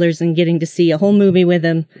the trailers and getting to see a whole movie with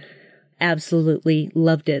him. Absolutely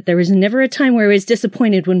loved it. There was never a time where I was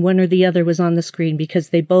disappointed when one or the other was on the screen because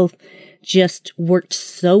they both just worked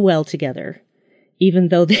so well together, even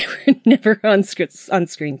though they were never on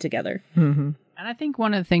screen together. Mm-hmm. And I think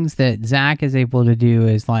one of the things that Zach is able to do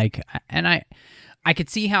is like, and I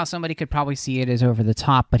could see how somebody could probably see it as over the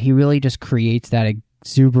top, but he really just creates that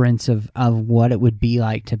exuberance of what it would be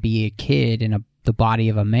like to be a kid in the body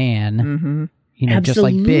of a man. Mm-hmm. You know,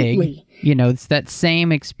 Absolutely. Just like Big, you know, it's that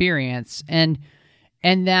same experience. And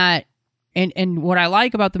what I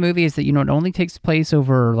like about the movie is that, you know, it only takes place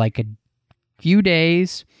over like a few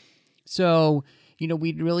days. So, you know,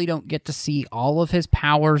 we really don't get to see all of his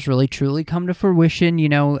powers really truly come to fruition. You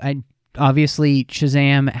know, obviously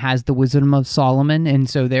Shazam has the wisdom of Solomon, and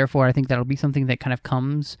so therefore I think that'll be something that kind of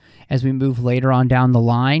comes as we move later on down the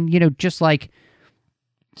line. You know, just like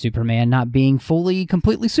Superman not being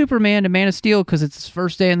completely Superman to Man of Steel because it's his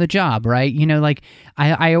first day on the job, right? You know, like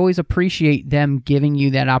I always appreciate them giving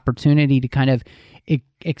you that opportunity to kind of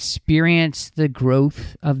experience the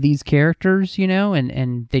growth of these characters, you know,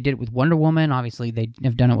 and they did it with Wonder Woman. Obviously, they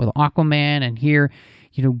have done it with Aquaman, and here,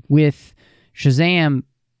 you know, with Shazam,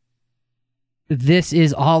 this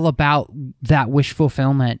is all about that wish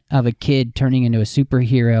fulfillment of a kid turning into a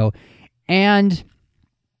superhero and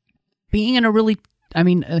being in a really,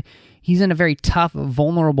 he's in a very tough,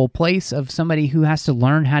 vulnerable place of somebody who has to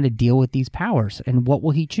learn how to deal with these powers. And what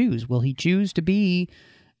will he choose? Will he choose to be,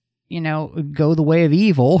 you know, go the way of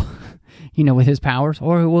evil, you know, with his powers,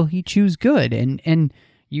 or will he choose good? And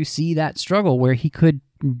you see that struggle where he could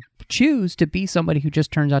choose to be somebody who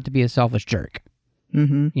just turns out to be a selfish jerk.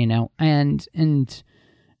 Mm-hmm. You know, and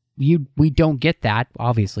we don't get that,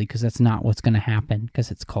 obviously, because that's not what's going to happen,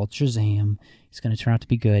 because it's called Shazam. It's going to turn out to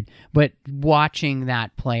be good. But watching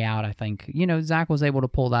that play out, I think, you know, Zach was able to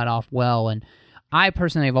pull that off well, and I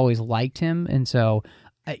personally have always liked him, and so,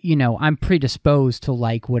 you know, I'm predisposed to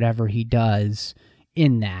like whatever he does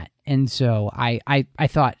in that. And so I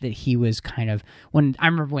thought that he was kind of, I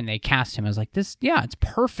remember when they cast him, I was like, it's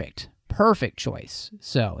perfect choice.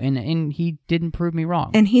 So, and he didn't prove me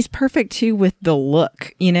wrong. And he's perfect too with the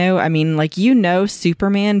look, you know, I mean, like, you know,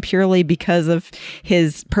 Superman purely because of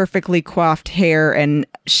his perfectly coiffed hair and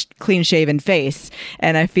clean shaven face.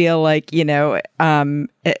 And I feel like, you know,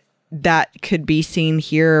 that could be seen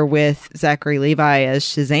here with Zachary Levi as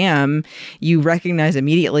Shazam. You recognize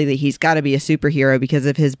immediately that he's got to be a superhero because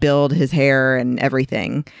of his build, his hair, and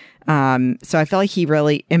everything. So I feel like he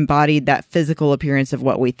really embodied that physical appearance of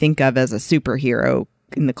what we think of as a superhero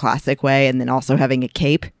in the classic way, and then also having a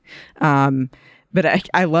cape. But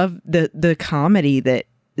I love the comedy that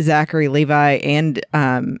Zachary Levi and,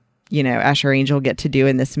 you know, Asher Angel get to do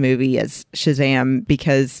in this movie as Shazam,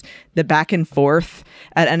 because the back and forth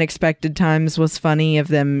at unexpected times was funny of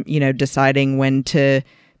them, you know, deciding when to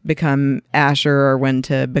become Asher or when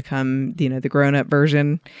to become, you know, the grown-up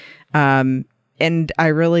version. And I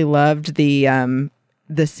really loved the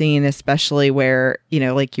the scene, especially where,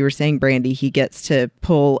 like you were saying, Brandy, he gets to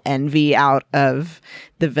pull Envy out of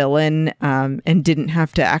the villain, and didn't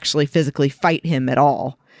have to actually physically fight him at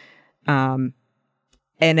all. And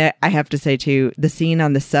I have to say too, the scene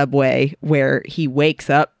on the subway where he wakes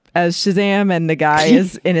up as Shazam and the guy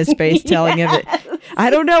is in his face telling him that, I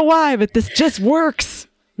don't know why, but this just works.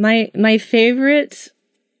 My favorite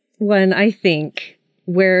one, I think,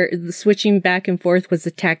 where the switching back and forth was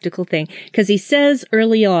a tactical thing. Because he says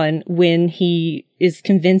early on when he is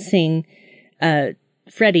convincing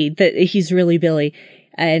Freddy that he's really Billy,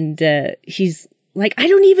 and he's like, I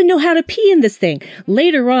don't even know how to pee in this thing.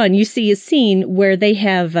 Later on, you see a scene where they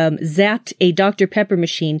have zapped a Dr. Pepper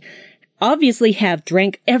machine, obviously have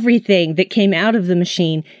drank everything that came out of the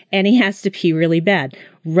machine, and he has to pee really bad.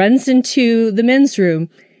 Runs into the men's room,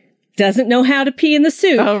 doesn't know how to pee in the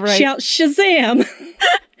suit, shouts Shazam.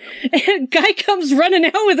 And guy comes running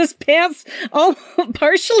out with his pants all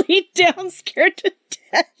partially down, scared to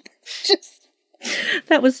death.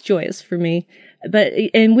 That was joyous for me.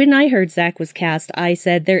 And when I heard Zach was cast, I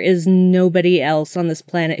said there is nobody else on this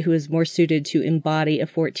planet who is more suited to embody a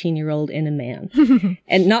 14-year-old in a man.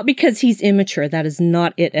 And not because he's immature. That is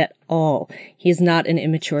not it at all. He is not an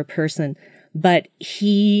immature person. But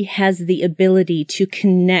he has the ability to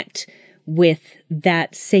connect with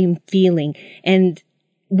that same feeling. And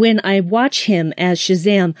when I watch him as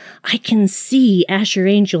Shazam, I can see Asher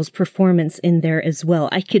Angel's performance in there as well.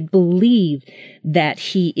 I could believe that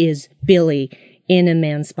he is Billy in a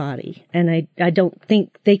man's body. And I don't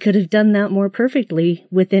think they could have done that more perfectly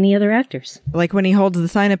with any other actors. Like when he holds the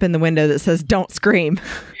sign up in the window that says, "Don't scream."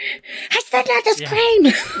 I said not to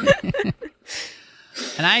scream!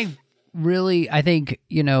 And I think,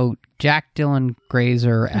 Jack Dylan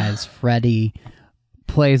Grazer as Freddy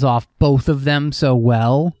plays off both of them so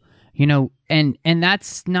well, and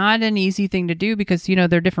that's not an easy thing to do because,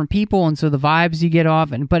 they're different people, and so the vibes you get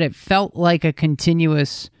off, but it felt like a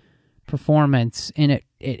continuous performance in it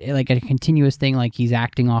like a continuous thing, like he's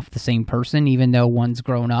acting off the same person, even though one's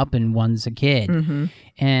grown up and one's a kid. Mm-hmm.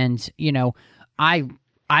 And,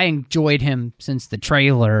 I enjoyed him since the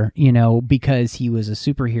trailer, because he was a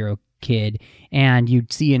superhero kid, and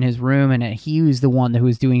you'd see in his room, and he was the one who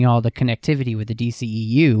was doing all the connectivity with the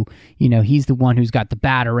DCEU. He's the one who's got the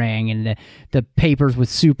Batarang and the papers with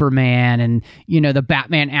Superman, and the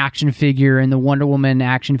Batman action figure and the Wonder Woman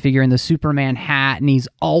action figure and the Superman hat, and he's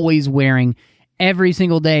always wearing, every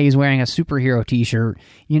single day he's wearing a superhero t-shirt.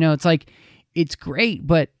 It's like, it's great,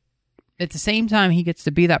 but at the same time he gets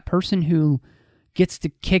to be that person who gets to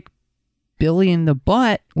kick Billy in the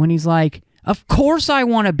butt when he's like, of course I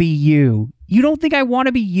want to be you. You don't think I want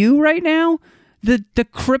to be you right now? The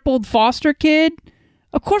crippled foster kid?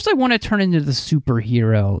 Of course I want to turn into the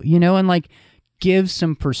superhero, and like give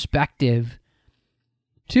some perspective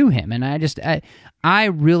to him. And I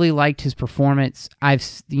really liked his performance. I've,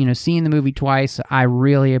 seen the movie twice. I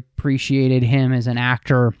really appreciated him as an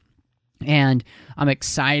actor, and I'm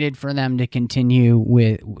excited for them to continue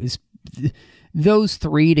with those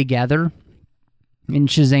three together in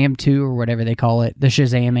Shazam 2 or whatever they call it, the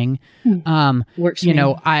Shazamming. Works.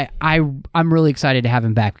 I'm really excited to have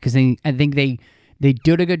him back because I think they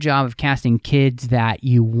did a good job of casting kids that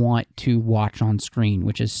you want to watch on screen,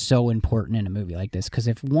 which is so important in a movie like this. Because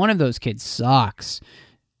if one of those kids sucks,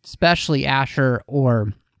 especially Asher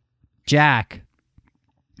or Jack,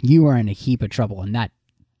 you are in a heap of trouble, and that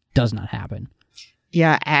does not happen.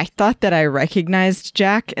 Yeah, I thought that I recognized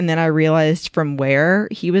Jack, and then I realized from where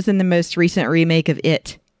he was in the most recent remake of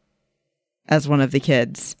It as one of the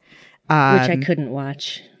kids. Which I couldn't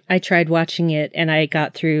watch. I tried watching it, and I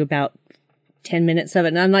got through about 10 minutes of it,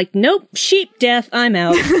 and I'm like, nope, sheep death, I'm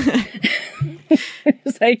out.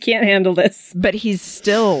 I can't handle this. But he's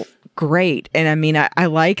still great. And I mean, I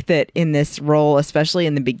like that in this role, especially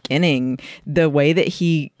in the beginning, the way that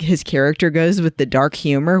his character goes with the dark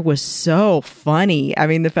humor was so funny. I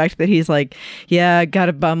mean, the fact that he's like, yeah, I got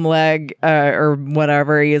a bum leg or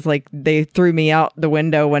whatever. He's like, they threw me out the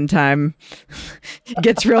window one time.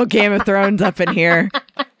 Gets real Game of Thrones up in here.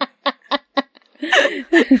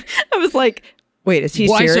 I was like, wait, is he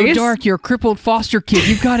serious? Why so dark? You're a crippled foster kid.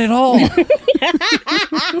 You've got it all.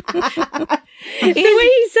 The way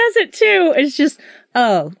he says it too, it's just,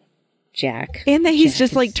 oh, Jack. And that he's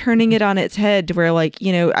just like turning it on its head to where, like,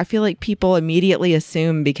 I feel like people immediately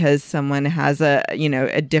assume because someone has a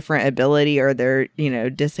different ability or they're,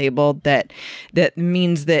 disabled, that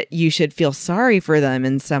means that you should feel sorry for them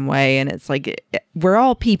in some way. And it's like, we're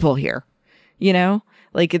all people here,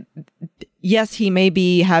 like, yes, he may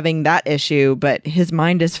be having that issue, but his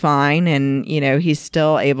mind is fine. And, he's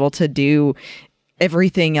still able to do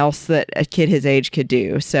everything else that a kid his age could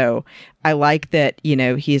do. So I like that,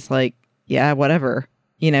 he's like, yeah, whatever,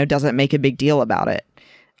 doesn't make a big deal about it.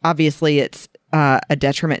 Obviously, it's a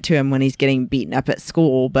detriment to him when he's getting beaten up at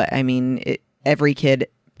school. But I mean, every kid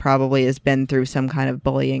probably has been through some kind of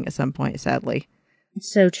bullying at some point, sadly.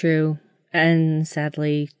 So true. And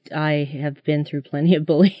sadly, I have been through plenty of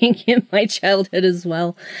bullying in my childhood as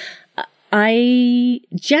well.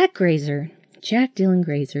 Jack Dylan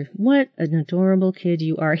Grazer, what an adorable kid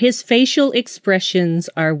you are. His facial expressions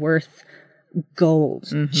are worth gold.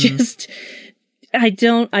 Mm-hmm. Just, I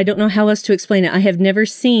don't know how else to explain it. I have never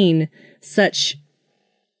seen such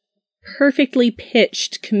perfectly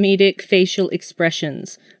pitched comedic facial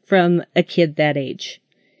expressions from a kid that age.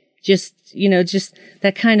 Just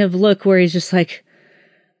that kind of look where he's just like,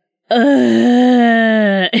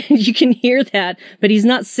 you can hear that, but he's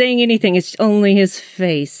not saying anything. It's only his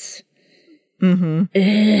face. Mm-hmm.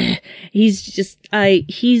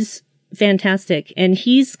 He's fantastic. And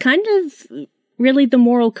he's kind of really the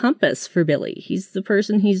moral compass for Billy. He's the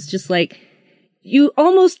person, he's just like, you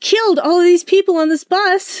almost killed all of these people on this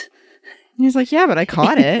bus. He's like, yeah, but I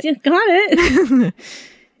caught it. Got it.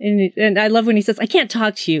 And I love when he says, I can't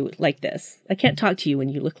talk to you like this. I can't talk to you when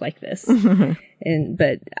you look like this. But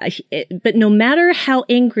no matter how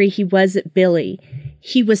angry he was at Billy,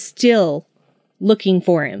 he was still looking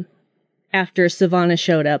for him after Savannah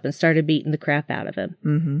showed up and started beating the crap out of him.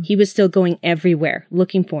 Mm-hmm. He was still going everywhere,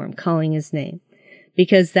 looking for him, calling his name.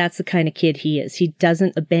 Because that's the kind of kid he is. He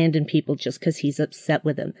doesn't abandon people just because he's upset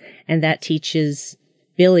with them. And that teaches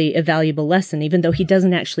Billy a valuable lesson, even though he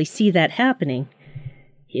doesn't actually see that happening.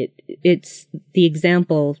 It's the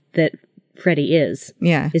example that Freddy is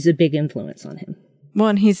a big influence on him. Well,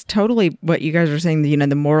 and he's totally what you guys were saying,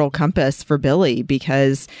 the moral compass for Billy,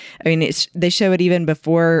 because, I mean, they show it even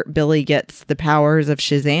before Billy gets the powers of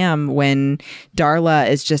Shazam when Darla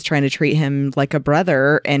is just trying to treat him like a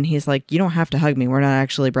brother. And he's like, you don't have to hug me. We're not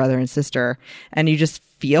actually brother and sister. And you just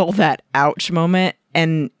feel that ouch moment.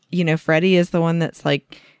 And, Freddy is the one that's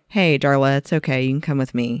like, hey, Darla, it's okay. You can come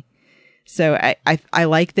with me. So I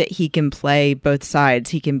like that he can play both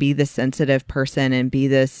sides. He can be the sensitive person and be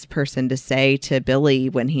this person to say to Billy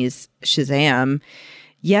when he's Shazam,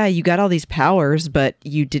 yeah, you got all these powers, but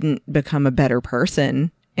you didn't become a better person.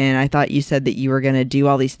 And I thought you said that you were going to do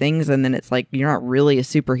all these things. And then it's like, you're not really a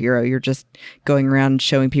superhero. You're just going around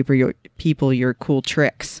showing people your cool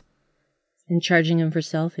tricks. And charging them for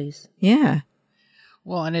selfies. Yeah.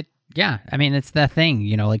 Well, and it's the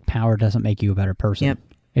thing, like power doesn't make you a better person. Yep.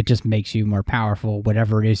 It just makes you more powerful,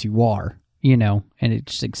 whatever it is you are, and it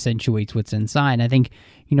just accentuates what's inside. And I think,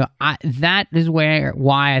 that is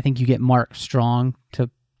why I think you get Mark Strong to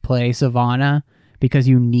play Savannah, because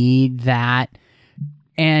you need that.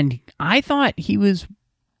 And I thought he was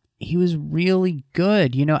really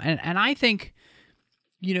good, and I think,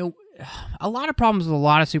 a lot of problems with a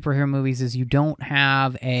lot of superhero movies is you don't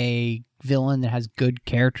have a villain that has good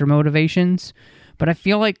character motivations. But I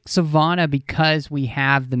feel like Savannah, because we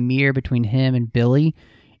have the mirror between him and Billy,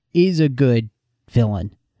 is a good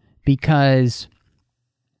villain, because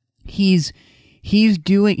he's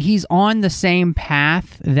on the same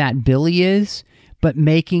path that Billy is, but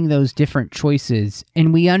making those different choices,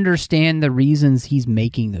 and we understand the reasons he's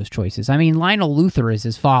making those choices. I mean, Lionel Luthor is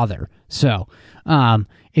his father, so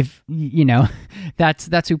if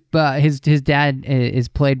that's who his dad is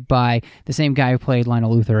played by the same guy who played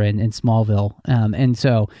Lionel Luthor in Smallville, and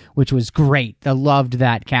so, which was great. I loved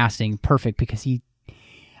that casting, perfect, because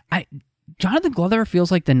Jonathan Glover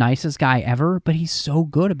feels like the nicest guy ever, but he's so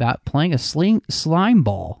good about playing a slime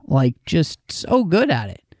ball, like just so good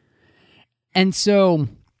at it. And so,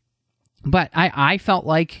 but I felt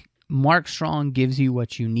like Mark Strong gives you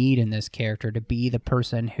what you need in this character to be the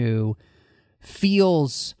person who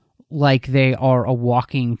feels like they are a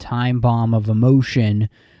walking time bomb of emotion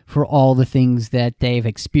for all the things that they've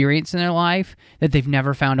experienced in their life that they've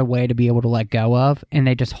never found a way to be able to let go of, and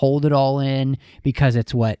they just hold it all in because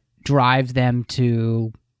it's what drives them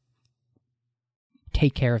to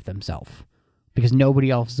take care of themselves. Because nobody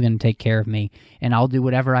else is going to take care of me, and I'll do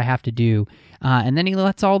whatever I have to do. And then he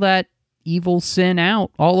lets all that evil sin out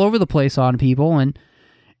all over the place on people, and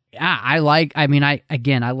I liked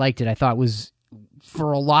it. I thought it was,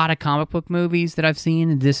 for a lot of comic book movies that I've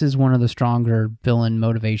seen, this is one of the stronger villain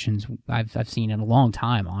motivations I've seen in a long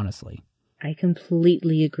time, honestly. I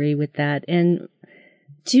completely agree with that. And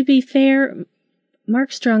to be fair,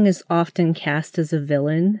 Mark Strong is often cast as a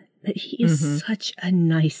villain, but he is such a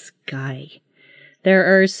nice guy.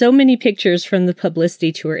 There are so many pictures from the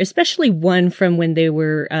publicity tour, especially one from when they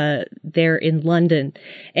were there in London.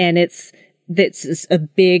 And it's that's a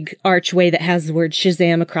big archway that has the word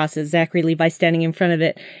Shazam across it. Zachary Levi standing in front of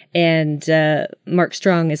it, and Mark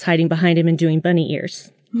Strong is hiding behind him and doing bunny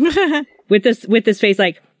ears with this face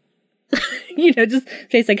like, just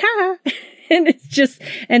face like ha. And it's just,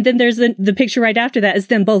 and then there's the picture right after that is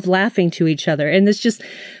them both laughing to each other, and it's just.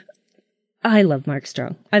 I love Mark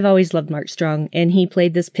Strong. I've always loved Mark Strong, and he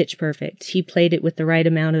played this pitch perfect. He played it with the right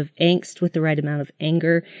amount of angst, with the right amount of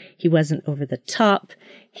anger. He wasn't over the top.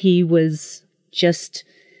 He was just,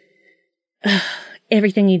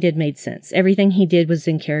 everything he did made sense. Everything he did was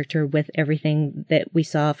in character with everything that we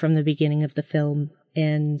saw from the beginning of the film.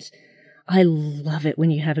 And I love it when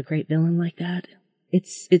you have a great villain like that.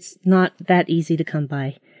 It's not that easy to come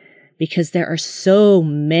by, because there are so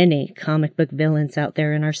many comic book villains out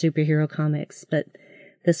there in our superhero comics, but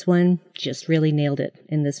this one just really nailed it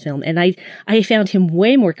in this film. And I found him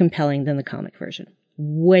way more compelling than the comic version.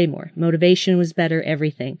 Way more. Motivation was better,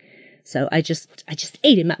 everything. So I just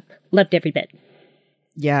ate him up. Loved every bit.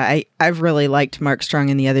 Yeah, I've really liked Mark Strong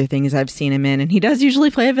in the other things I've seen him in, and he does usually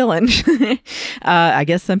play a villain. I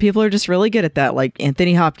guess some people are just really good at that, like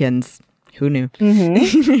Anthony Hopkins. Who knew?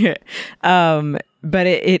 Mm-hmm. But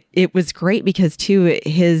it was great because, too,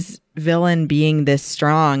 his villain being this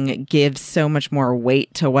strong gives so much more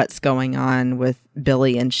weight to what's going on with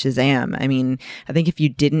Billy and Shazam. I mean, I think if you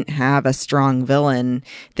didn't have a strong villain,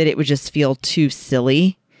 that it would just feel too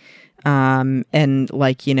silly. And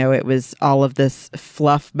like, it was all of this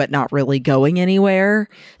fluff, but not really going anywhere.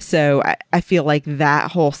 So I feel like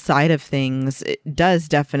that whole side of things, it does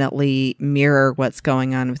definitely mirror what's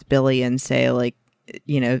going on with Billy, and say, like,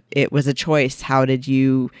 it was a choice. How did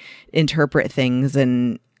you interpret things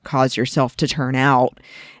and cause yourself to turn out?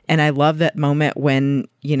 And I love that moment when,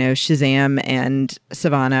 Shazam and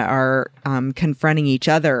Savannah are confronting each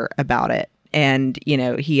other about it. And,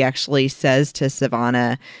 he actually says to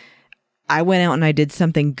Savannah, I went out and I did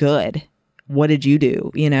something good. What did you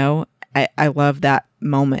do? I love that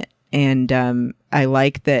moment. And I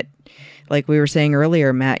like that, like we were saying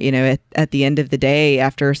earlier, Matt, at the end of the day,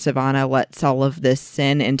 after Savannah lets all of this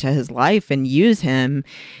sin into his life and use him,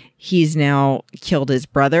 he's now killed his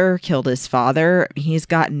brother, killed his father. He's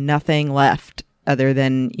got nothing left other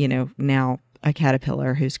than, now a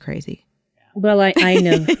caterpillar who's crazy. Well, I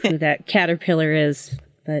know who that caterpillar is,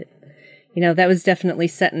 but, that was definitely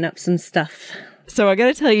setting up some stuff. So I got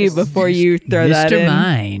to tell you before you throw that in. Mr.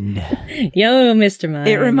 Mind. Yo, Mr. Mind.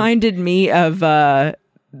 It reminded me of the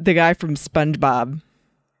guy from SpongeBob,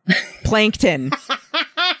 Plankton.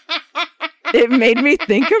 It made me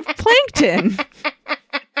think of Plankton.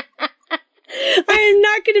 I am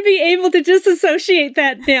not going to be able to disassociate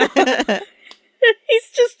that now. He's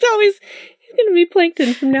just always, he's going to be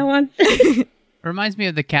Plankton from now on. Reminds me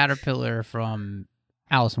of the caterpillar from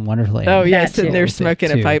Alice in Wonderland. Oh, yes, and they're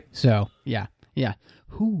smoking a pipe. So, yeah.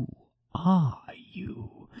 Who are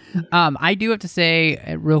you? I do have to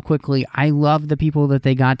say, real quickly, I love the people that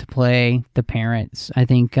they got to play the parents. I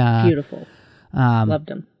think beautiful. Loved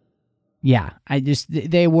them. Yeah,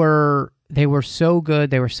 they were so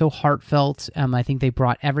good. They were so heartfelt. I think they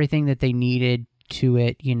brought everything that they needed to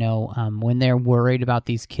it. When they're worried about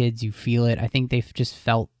these kids, you feel it. I think they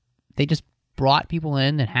just brought people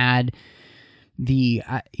in that had the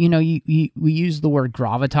we use the word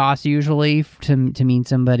gravitas usually to mean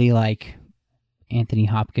somebody like Anthony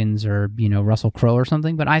Hopkins or Russell Crowe or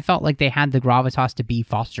something, but I felt like they had the gravitas to be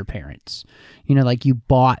foster parents. Like you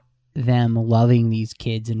bought them loving these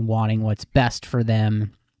kids and wanting what's best for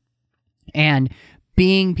them, and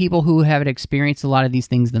being people who have experienced a lot of these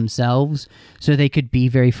things themselves, so they could be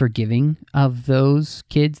very forgiving of those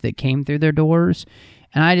kids that came through their doors.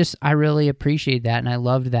 And I really appreciate that, and I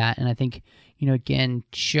loved that. And I think, again,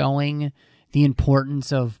 showing the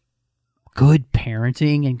importance of good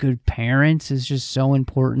parenting and good parents is just so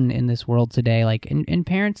important in this world today. Like, and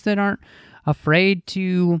parents that aren't afraid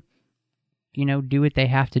to, do what they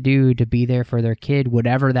have to do to be there for their kid,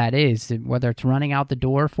 whatever that is, whether it's running out the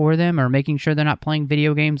door for them or making sure they're not playing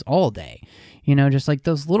video games all day, just like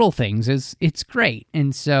those little things it's great.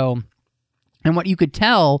 And so, and what you could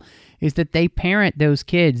tell is that they parent those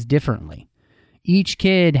kids differently. Each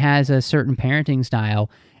kid has a certain parenting style.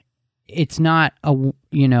 It's not a,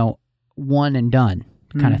 one and done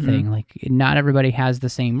kind of thing. Like, not everybody has the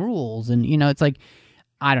same rules. And, it's like,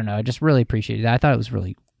 I don't know. I just really appreciated that. I thought it was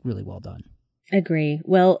really, really well done. Agree.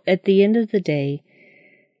 Well, at the end of the day,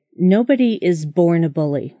 nobody is born a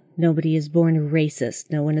bully. Nobody is born a racist.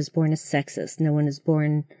 No one is born a sexist. No one is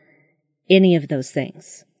born any of those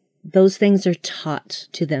things. Those things are taught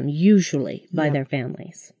to them usually by their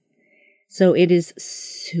families. So it is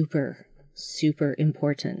super, super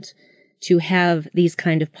important to have these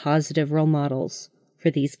kind of positive role models for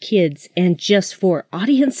these kids and just for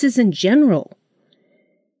audiences in general.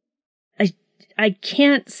 I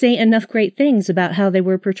can't say enough great things about how they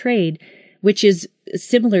were portrayed, which is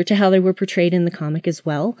similar to how they were portrayed in the comic as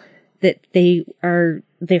well, that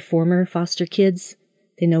they're former foster kids.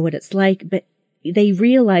 They know what it's like, but they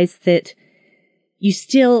realize that you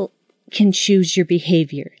still can choose your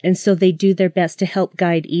behavior. And so they do their best to help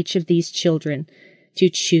guide each of these children to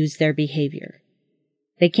choose their behavior.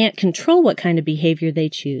 They can't control what kind of behavior they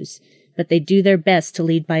choose, but they do their best to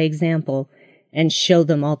lead by example and show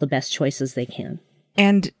them all the best choices they can.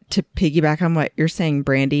 And to piggyback on what you're saying,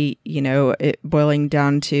 Brandy, it boiling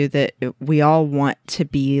down to that we all want to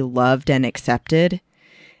be loved and accepted.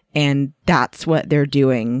 And that's what they're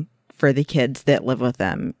doing for the kids that live with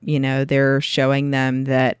them. They're showing them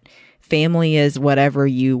that family is whatever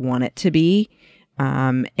you want it to be.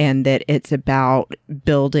 And that it's about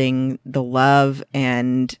building the love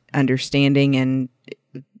and understanding and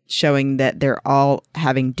showing that they're all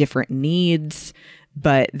having different needs,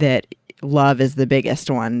 but that love is the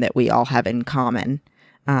biggest one that we all have in common.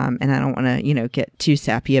 And I don't want to, get too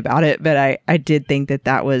sappy about it, but I did think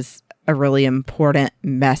that was a really important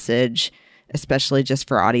message, especially just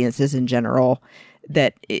for audiences in general,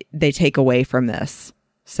 that they take away from this.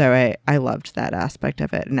 So I loved that aspect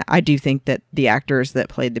of it. And I do think that the actors that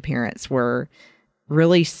played the parents were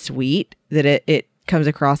really sweet, that it comes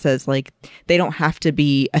across as like they don't have to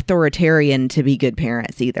be authoritarian to be good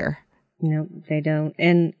parents either. No, they don't.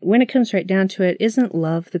 And when it comes right down to it, isn't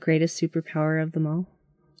love the greatest superpower of them all?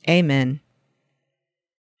 Amen.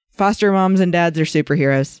 Foster moms and dads are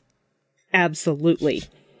superheroes. Absolutely.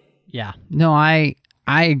 Yeah. No, I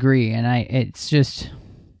agree. And it's just,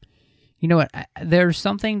 you know what? There's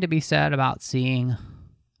something to be said about seeing,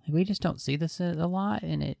 we just don't see this a lot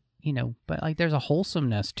in it, but like there's a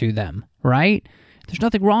wholesomeness to them, right? There's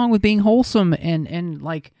nothing wrong with being wholesome and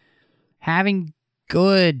like having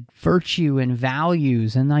good virtue and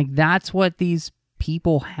values. And like, that's what these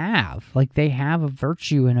people have. Like they have a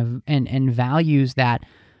virtue and values that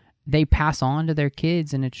they pass on to their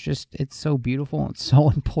kids. And it's so beautiful. It's so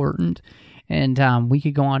important. And we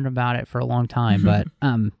could go on about it for a long time, but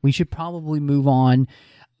we should probably move on.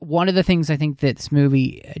 One of the things I think that this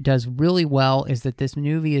movie does really well is that this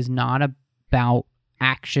movie is not about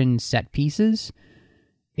action set pieces.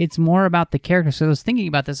 It's more about the characters. So I was thinking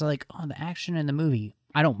about this, like, the action in the movie.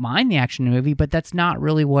 I don't mind the action in the movie, but that's not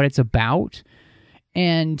really what it's about.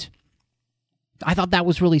 And I thought that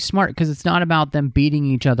was really smart because it's not about them beating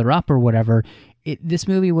each other up or whatever. This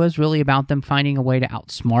movie was really about them finding a way to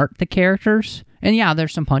outsmart the characters. And yeah,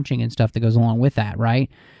 there's some punching and stuff that goes along with that, right?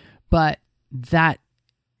 But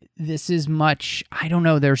this is much, I don't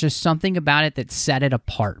know, there's just something about it that set it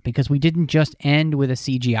apart because we didn't just end with a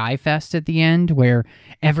CGI fest at the end where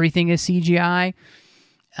everything is CGI.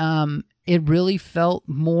 It really felt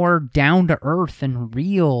more down to earth and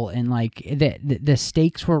real, and like the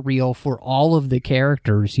stakes were real for all of the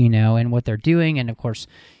characters, and what they're doing. And of course,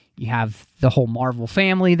 you have the whole Marvel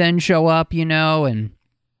family then show up, and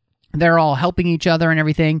they're all helping each other and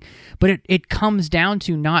everything. But it comes down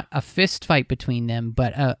to not a fist fight between them,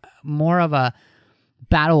 but more of a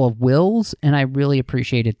battle of wills. And I really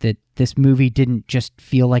appreciated that this movie didn't just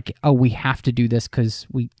feel like, oh, we have to do this because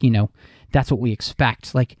we, that's what we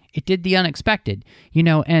expect. Like, it did the unexpected,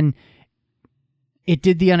 and it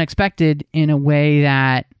did the unexpected in a way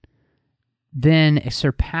that then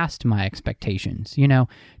surpassed my expectations.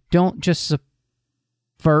 Don't just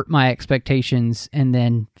subvert my expectations and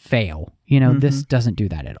then fail. This doesn't do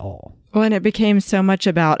that at all. Well, and it became so much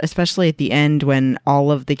about, especially at the end when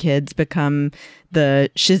all of the kids become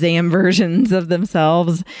the Shazam versions of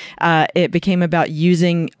themselves, it became about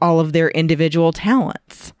using all of their individual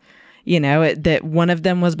talents. That one of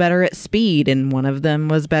them was better at speed and one of them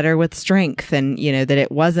was better with strength. And, that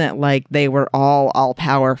it wasn't like they were all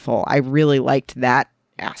powerful. I really liked that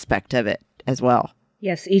aspect of it as well.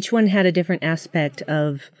 Yes, each one had a different aspect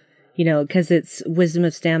of, because it's wisdom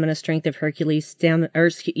of Stamina, strength of Hercules,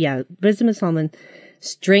 wisdom of Solomon,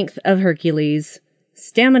 strength of Hercules,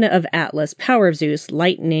 stamina of Atlas, power of Zeus,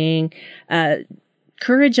 lightning,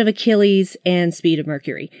 courage of Achilles, and speed of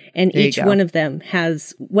Mercury. And each one of them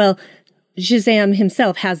has, Shazam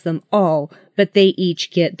himself has them all, but they each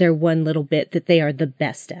get their one little bit that they are the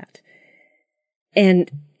best at. And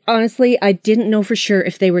honestly, I didn't know for sure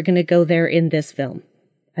if they were going to go there in this film.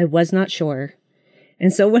 I was not sure.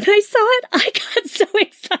 And so when I saw it, I got so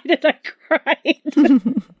excited I cried.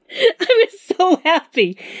 I was so so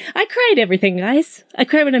happy. I cry at everything, guys. I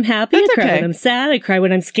cry when I'm happy. That's I cry okay. when I'm sad. I cry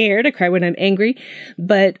when I'm scared. I cry when I'm angry.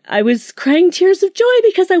 But I was crying tears of joy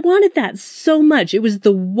because I wanted that so much. It was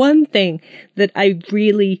the one thing that I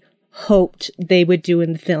really hoped they would do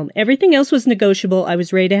in the film. Everything else was negotiable. I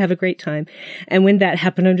was ready to have a great time. And when that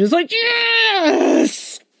happened, I'm just like,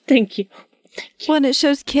 yes! Thank you. Well, and it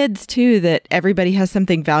shows kids, too, that everybody has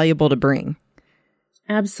something valuable to bring.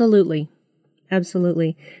 Absolutely.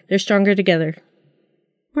 Absolutely. They're stronger together.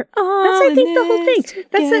 We're all That's, I think, the whole thing. together.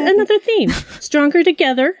 That's another theme. Stronger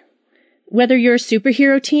together. Whether you're a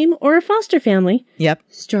superhero team or a foster family, Yep.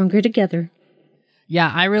 stronger together.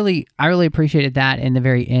 Yeah, I really appreciated that in the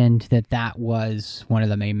very end, that was one of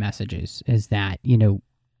the main messages, is that, you know,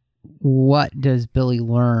 what does Billy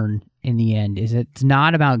learn in the end is it's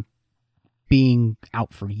not about being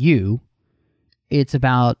out for you. It's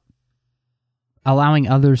about allowing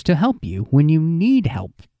others to help you when you need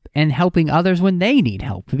help and helping others when they need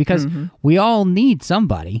help, because we all need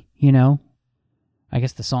somebody, you know. I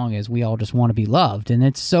guess the song is we all just want to be loved, and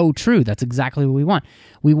it's so true. That's exactly what we want.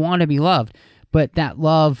 We want to be loved, but that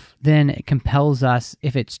love then compels us,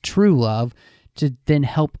 if it's true love, to then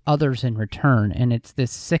help others in return, and it's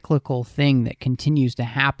this cyclical thing that continues to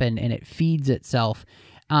happen, and it feeds itself.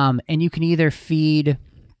 And you can either feed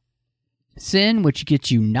sin, which gets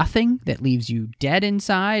you nothing, that leaves you dead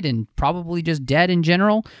inside and probably just dead in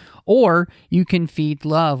general, or you can feed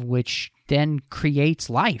love, which then creates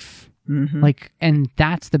life. Like, and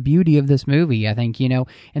that's the beauty of this movie, I think, you know,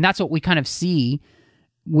 and that's what we kind of see,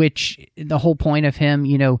 which the whole point of him,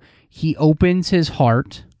 you know, he opens his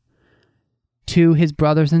heart to his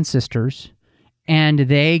brothers and sisters, and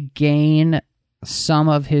they gain some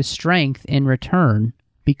of his strength in return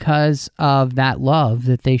because of that love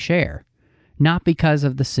that they share. Not because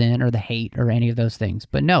of the sin or the hate or any of those things,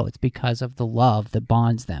 but no, it's because of the love that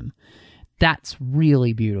bonds them. That's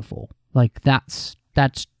really beautiful. Like, that's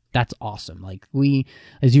awesome. Like, we,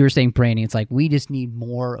 as you were saying, Brandy, it's like we just need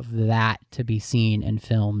more of that to be seen in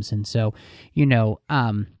films. And so, you know,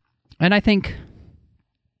 and I think,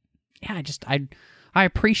 yeah, I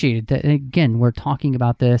appreciated that. Again, we're talking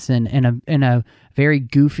about this in a very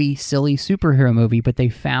goofy, silly superhero movie, but they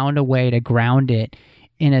found a way to ground it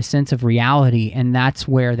in a sense of reality, and that's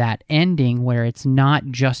where that ending, where it's not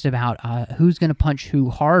just about who's going to punch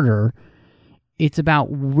who harder, it's about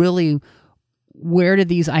really where do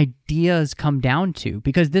these ideas come down to?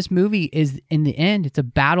 Because this movie is, in the end, it's a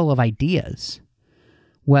battle of ideas.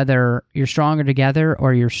 Whether you're stronger together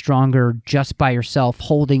or you're stronger just by yourself,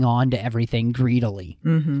 holding on to everything greedily.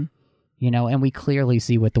 Mm-hmm. You know, and we clearly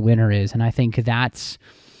see what the winner is, and I think that's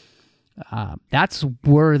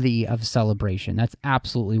worthy of celebration. That's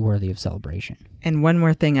absolutely worthy of celebration. And one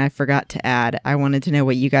more thing I forgot to add. I wanted to know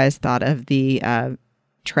what you guys thought of the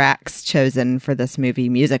tracks chosen for this movie,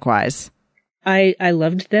 music-wise. I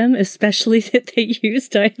loved them, especially that they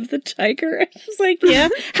used Eye of the Tiger. I was like, yeah,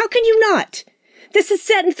 how can you not? This is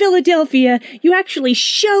set in Philadelphia. You actually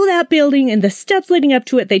show that building and the steps leading up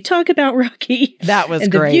to it. They talk about Rocky. That was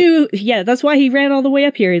and great. The view, yeah, that's why he ran all the way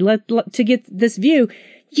up here. To get this view.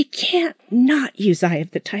 You can't not use Eye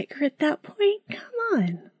of the Tiger at that point. Come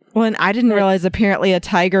on. Well, and I didn't realize apparently a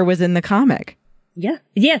tiger was in the comic. Yeah.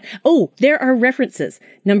 Yeah. Oh, there are references.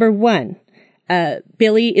 Number one.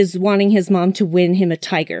 Billy is wanting his mom to win him a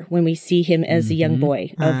tiger when we see him as a young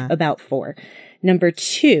boy of about 4. Number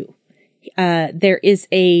 2, there is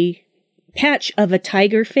a patch of a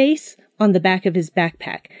tiger face on the back of his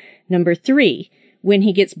backpack. Number 3, when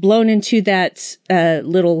he gets blown into that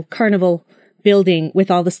little carnival building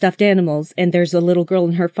with all the stuffed animals, and there's a little girl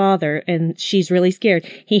and her father, and she's really scared,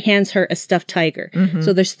 he hands her a stuffed tiger.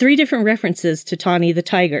 So there's 3 different references to Tawny the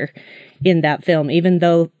tiger in that film, even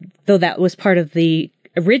though that was part of the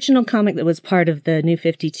original comic that was part of the New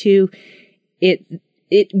 52, it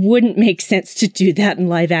wouldn't make sense to do that in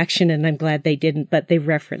live action, and I'm glad they didn't, but they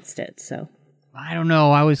referenced it, so. I don't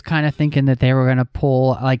know. I was kind of thinking that they were going to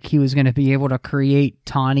pull, like, he was going to be able to create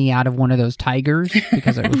Tawny out of one of those tigers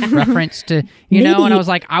because it was referenced to, you know, and I was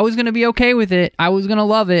like, I was going to be okay with it. I was going to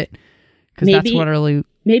love it because that's what really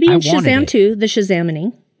Maybe I in wanted Shazam it. 2, the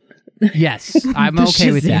Shazamining. Yes, I'm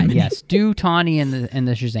okay with that. Yes, do Tawny and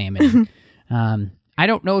the Shazamining. I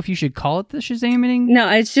don't know if you should call it the Shazamining. No,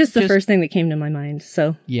 it's just the first thing that came to my mind,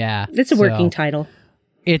 so. Yeah. It's a working title.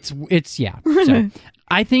 It's yeah. So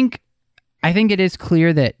I think it is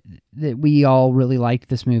clear that we all really liked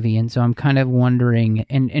this movie, and so I'm kind of wondering,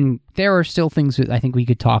 and there are still things that I think we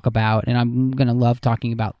could talk about, and I'm going to love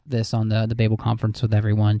talking about this on the Babel conference with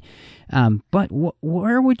everyone. But what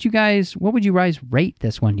would you guys rate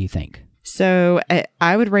this one, do you think? So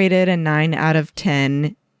I would rate it a 9 out of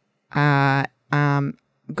 10. I'm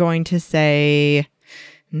going to say,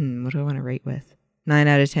 what do I want to rate with? 9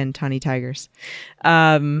 out of 10 Tawny Tigers.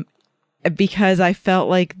 Because I felt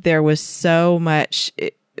like there was so much,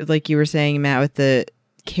 like you were saying, Matt, with the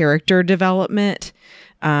character development.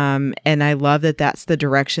 And I love that that's the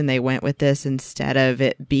direction they went with this instead of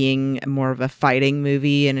it being more of a fighting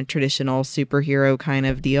movie and a traditional superhero kind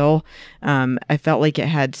of deal. I felt like it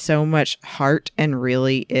had so much heart and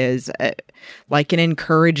really is like an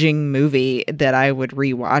encouraging movie that I would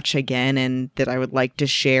rewatch again and that I would like to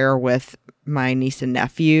share with my niece and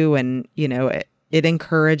nephew. And, you know, it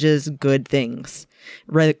encourages good things,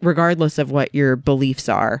 regardless of what your beliefs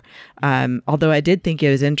are. Although I did think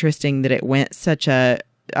it was interesting that it went such a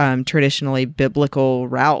traditionally biblical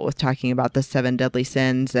route with talking about the 7 deadly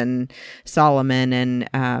sins and Solomon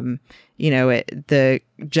and, you know, the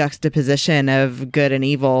juxtaposition of good and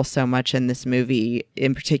evil so much in this movie,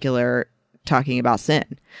 in particular, talking about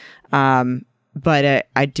sin. But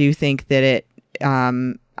I do think that it,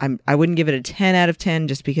 I wouldn't give it a 10 out of 10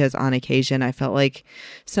 just because on occasion I felt like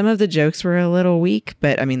some of the jokes were a little weak,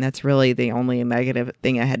 but I mean, that's really the only negative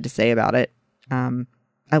thing I had to say about it.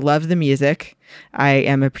 I love the music. I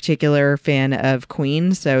am a particular fan of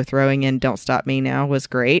Queen, so throwing in Don't Stop Me Now was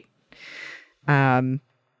great. Yeah,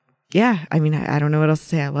 I mean, I don't know what else to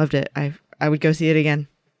say. I loved it. I would go see it again.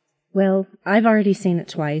 Well, I've already seen it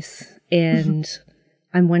twice, and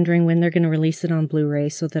I'm wondering when they're going to release it on Blu-ray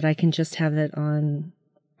so that I can just have it on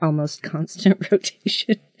almost constant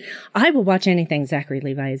rotation. I will watch anything Zachary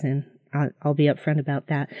Levi is in. I'll be upfront about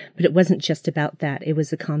that. But it wasn't just about that. It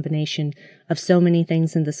was a combination of so many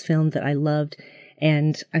things in this film that I loved.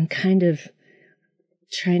 And I'm kind of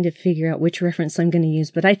trying to figure out which reference I'm going to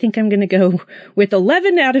use. But I think I'm going to go with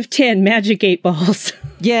 11 out of 10 Magic 8 Balls.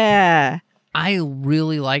 Yeah. I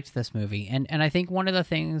really liked this movie. And I think one of the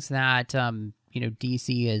things that, you know,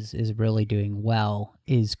 DC is really doing well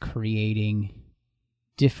is creating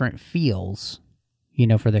different feels, you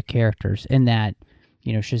know, for their characters, in that,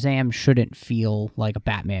 you know, Shazam shouldn't feel like a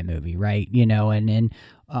Batman movie, right? You know, and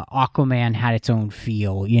Aquaman had its own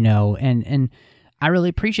feel, you know, and I really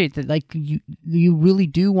appreciate that. Like, you really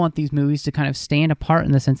do want these movies to kind of stand apart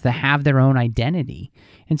in the sense to have their own identity.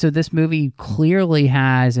 And so this movie clearly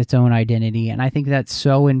has its own identity, and I think that's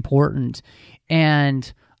so important.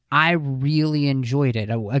 And I really enjoyed it.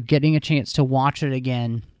 Getting a chance to watch it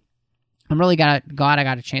again, I'm really glad I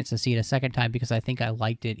got a chance to see it a second time, because I think I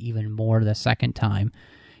liked it even more the second time.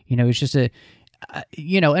 You know, it's just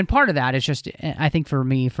you know, and part of that is just, I think for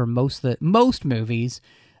me, for most movies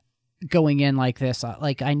going in like this,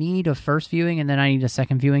 like I need a first viewing and then I need a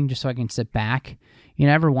second viewing just so I can sit back. You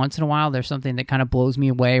know, every once in a while there's something that kind of blows me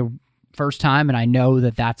away first time, and I know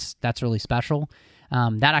that that's really special.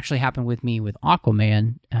 That actually happened with me with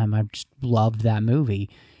Aquaman. I just loved that movie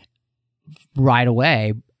right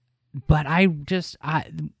away. But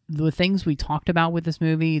the things we talked about with this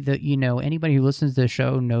movie, that, you know, anybody who listens to the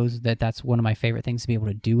show knows that that's one of my favorite things to be able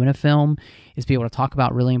to do in a film, is be able to talk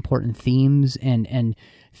about really important themes and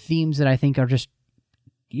themes that I think are just,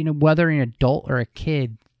 you know, whether an adult or a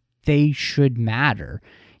kid, they should matter,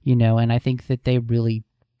 you know, and I think that they really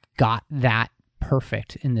got that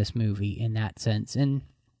perfect in this movie in that sense. And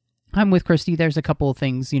I'm with Christy. There's a couple of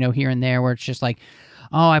things, you know, here and there where it's just like,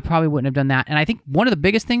 oh, I probably wouldn't have done that. And I think one of the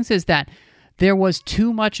biggest things is that there was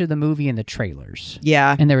too much of the movie in the trailers.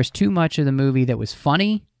 Yeah. And there was too much of the movie that was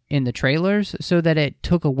funny in the trailers, so that it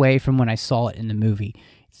took away from when I saw it in the movie.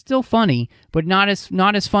 It's still funny, but not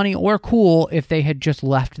as funny or cool if they had just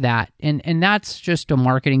left that. And that's just a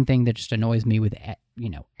marketing thing that just annoys me with, you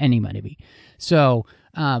know, any movie. So,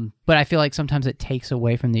 but I feel like sometimes it takes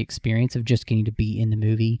away from the experience of just getting to be in the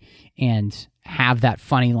movie and have that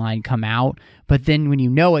funny line come out. But then when you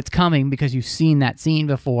know it's coming because you've seen that scene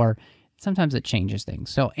before, sometimes it changes things.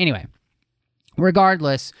 So anyway,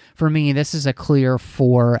 regardless, for me, this is a clear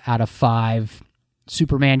 4 out of 5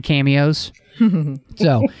 Superman cameos.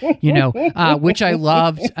 So, you know, which I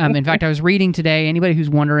loved. In fact, I was reading today, anybody who's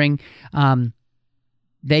wondering,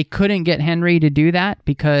 they couldn't get Henry to do that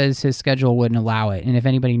because his schedule wouldn't allow it. And if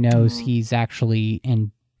anybody knows, he's actually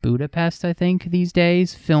in Budapest, I think, these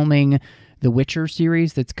days, filming the Witcher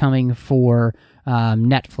series that's coming for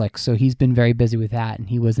Netflix. So he's been very busy with that, and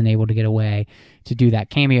he wasn't able to get away to do that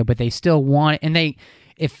cameo. But they still want, and they,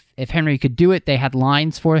 if Henry could do it, they had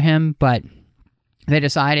lines for him, but they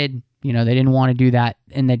decided, you know, they didn't want to do that,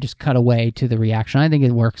 and they just cut away to the reaction. I think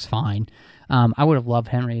it works fine. I would have loved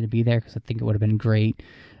Henry to be there because I think it would have been great.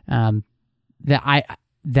 That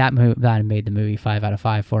made the movie 5 out of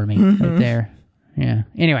 5 for me right there. Yeah.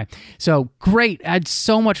 Anyway, so great. I had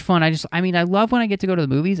so much fun. I love when I get to go to the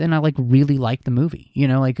movies and I really like the movie.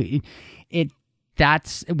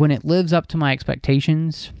 That's when it lives up to my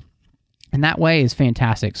expectations. And that way is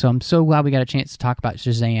fantastic. So I'm so glad we got a chance to talk about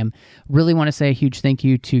Shazam. Really want to say a huge thank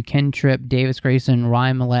you to Ken Tripp, Davis Grayson,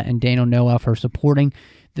 Ryan Millette, and Daniel Noah for supporting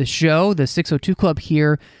the show, the 602 Club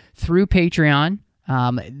here through Patreon.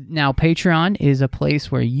 Now, Patreon is a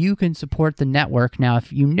place where you can support the network. Now,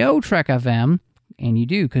 if you know Trek FM, and you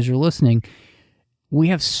do because you're listening, we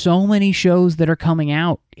have so many shows that are coming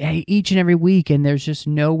out each and every week, and there's just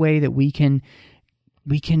no way that we can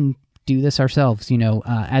do this ourselves.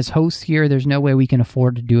 As hosts here, there's no way we can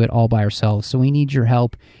afford to do it all by ourselves. So we need your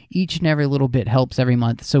help. Each and every little bit helps every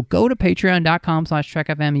month. So go to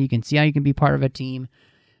patreon.com/TrekFM and you can see how you can be part of a team.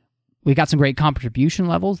 We got some great contribution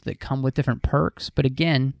levels that come with different perks. But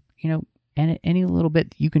again, any little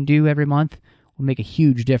bit you can do every month will make a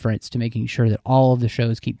huge difference to making sure that all of the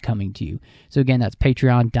shows keep coming to you. So again, that's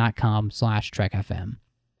patreon.com/TrekFM.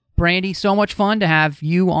 Brandy, so much fun to have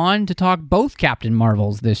you on to talk both Captain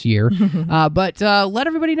Marvels this year. But let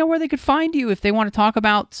everybody know where they could find you if they want to talk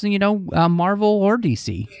about, Marvel or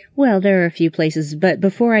DC. Well, there are a few places, but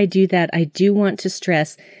before I do that, I do want to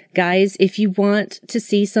stress, guys, if you want to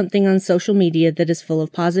see something on social media that is full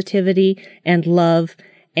of positivity and love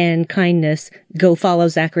and kindness, go follow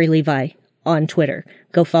Zachary Levi on Twitter.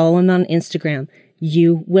 Go follow him on Instagram.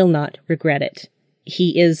 You will not regret it.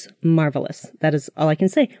 He is marvelous. That is all I can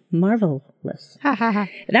say. Marvelous.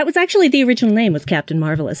 That was actually the original name was Captain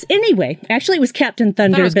Marvelous. Anyway, actually it was Captain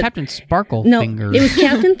Thunder. It was Captain Sparkle Fingers. It was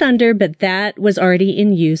Captain Thunder, but that was already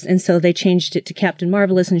in use, and so they changed it to Captain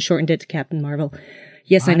Marvelous and shortened it to Captain Marvel.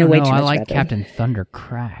 Yes, I know way too much I like about that. Captain Thunder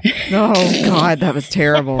Crack. Oh, God, that was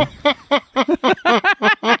terrible.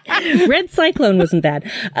 Red Cyclone wasn't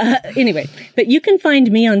bad. Anyway, but you can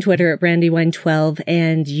find me on Twitter at Brandywine12,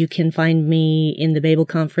 and you can find me in the Babel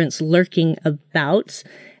Conference lurking about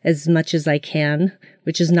as much as I can,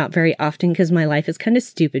 which is not very often because my life is kind of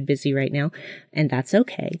stupid busy right now, and that's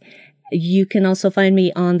okay. You can also find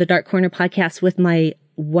me on the Dark Corner podcast with my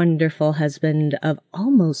wonderful husband of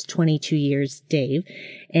almost 22 years, Dave,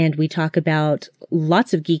 and we talk about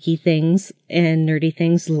lots of geeky things and nerdy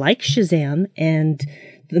things like Shazam and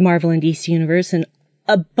the Marvel and DC universe and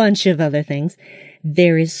a bunch of other things.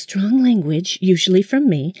 There is strong language, usually from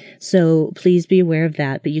me, so please be aware of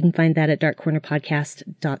that, but you can find that at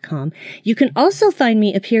darkcornerpodcast.com. You can also find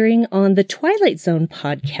me appearing on the Twilight Zone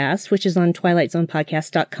podcast, which is on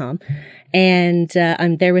twilightzonepodcast.com, and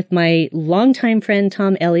I'm there with my longtime friend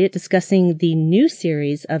Tom Elliott discussing the new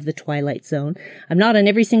series of the Twilight Zone. I'm not on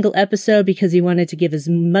every single episode because he wanted to give as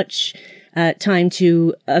much time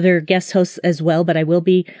to other guest hosts as well, but I will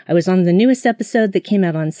be. I was on the newest episode that came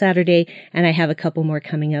out on Saturday, and I have a couple more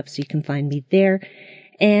coming up, so you can find me there.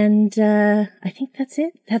 And I think that's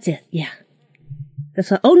it. That's it. Yeah. That's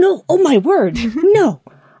all. Oh no! Oh my word! No!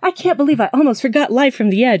 I can't believe I almost forgot Live from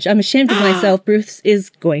the Edge. I'm ashamed of myself. Bruce is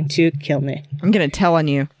going to kill me. I'm going to tell on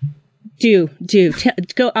you.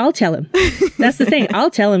 Go. I'll tell him. That's the thing. I'll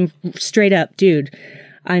tell him straight up, dude.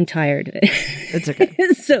 I'm tired. It's okay.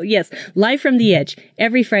 So yes, Live from the Edge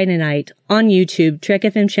every Friday night on YouTube, Trek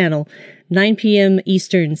FM channel, 9 p.m.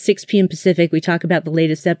 Eastern, 6 p.m. Pacific. We talk about the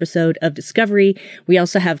latest episode of Discovery. We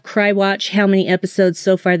also have Cry Watch. How many episodes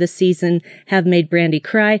so far this season have made Brandy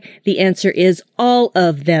cry? The answer is all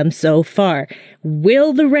of them so far.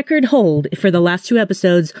 Will the record hold for the last 2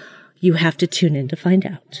 episodes? You have to tune in to find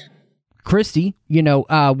out. Christy,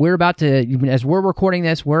 we're about to, as we're recording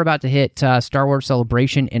this, we're about to hit Star Wars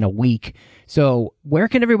Celebration in a week. So where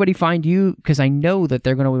can everybody find you? Because I know that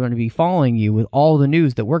they're going to be following you with all the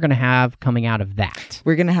news that we're going to have coming out of that.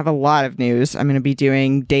 We're going to have a lot of news. I'm going to be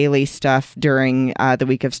doing daily stuff during the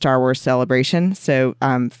week of Star Wars Celebration. So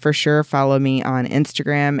for sure, follow me on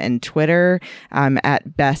Instagram and Twitter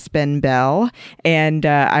at BessBenBell. And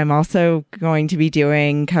I'm also going to be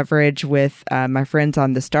doing coverage with my friends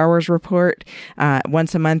on the Star Wars Report.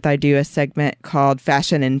 Once a month, I do a segment called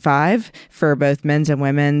Fashion in 5 for both men's and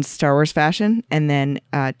women's Star Wars fashion. And then,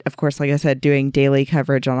 of course, like I said, doing daily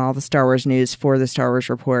coverage on all the Star Wars news for the Star Wars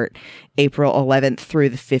Report, April 11th through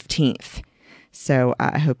the 15th. So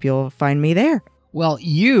I hope you'll find me there. Well,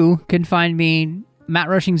 you can find me,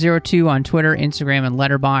 MattRushing02 on Twitter, Instagram, and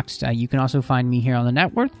Letterboxd. You can also find me here on the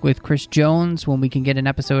network with Chris Jones when we can get an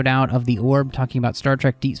episode out of The Orb talking about Star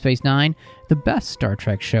Trek Deep Space Nine, the best Star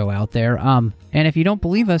Trek show out there. And if you don't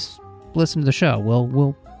believe us, listen to the show.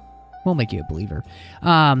 We'll make you a believer.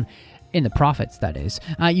 In the profits, that is.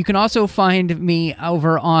 You can also find me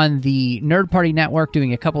over on the Nerd Party Network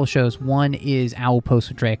doing a couple of shows. One is Owl Post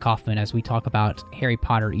with Drea Kaufman as we talk about Harry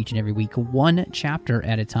Potter each and every week, one chapter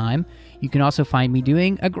at a time. You can also find me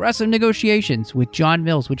doing Aggressive Negotiations with John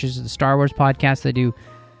Mills, which is the Star Wars podcast I do.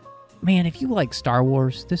 Man, if you like Star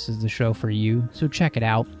Wars, this is the show for you, so check it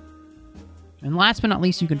out. And last but not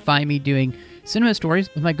least, you can find me doing Cinema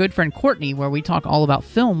Stories with my good friend Courtney, where we talk all about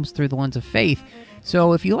films through the lens of faith.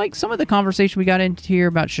 So if you like some of the conversation we got into here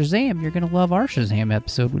about Shazam, you're going to love our Shazam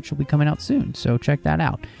episode, which will be coming out soon. So check that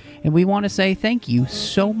out. And we want to say thank you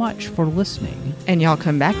so much for listening. And y'all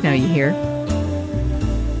come back now, you hear?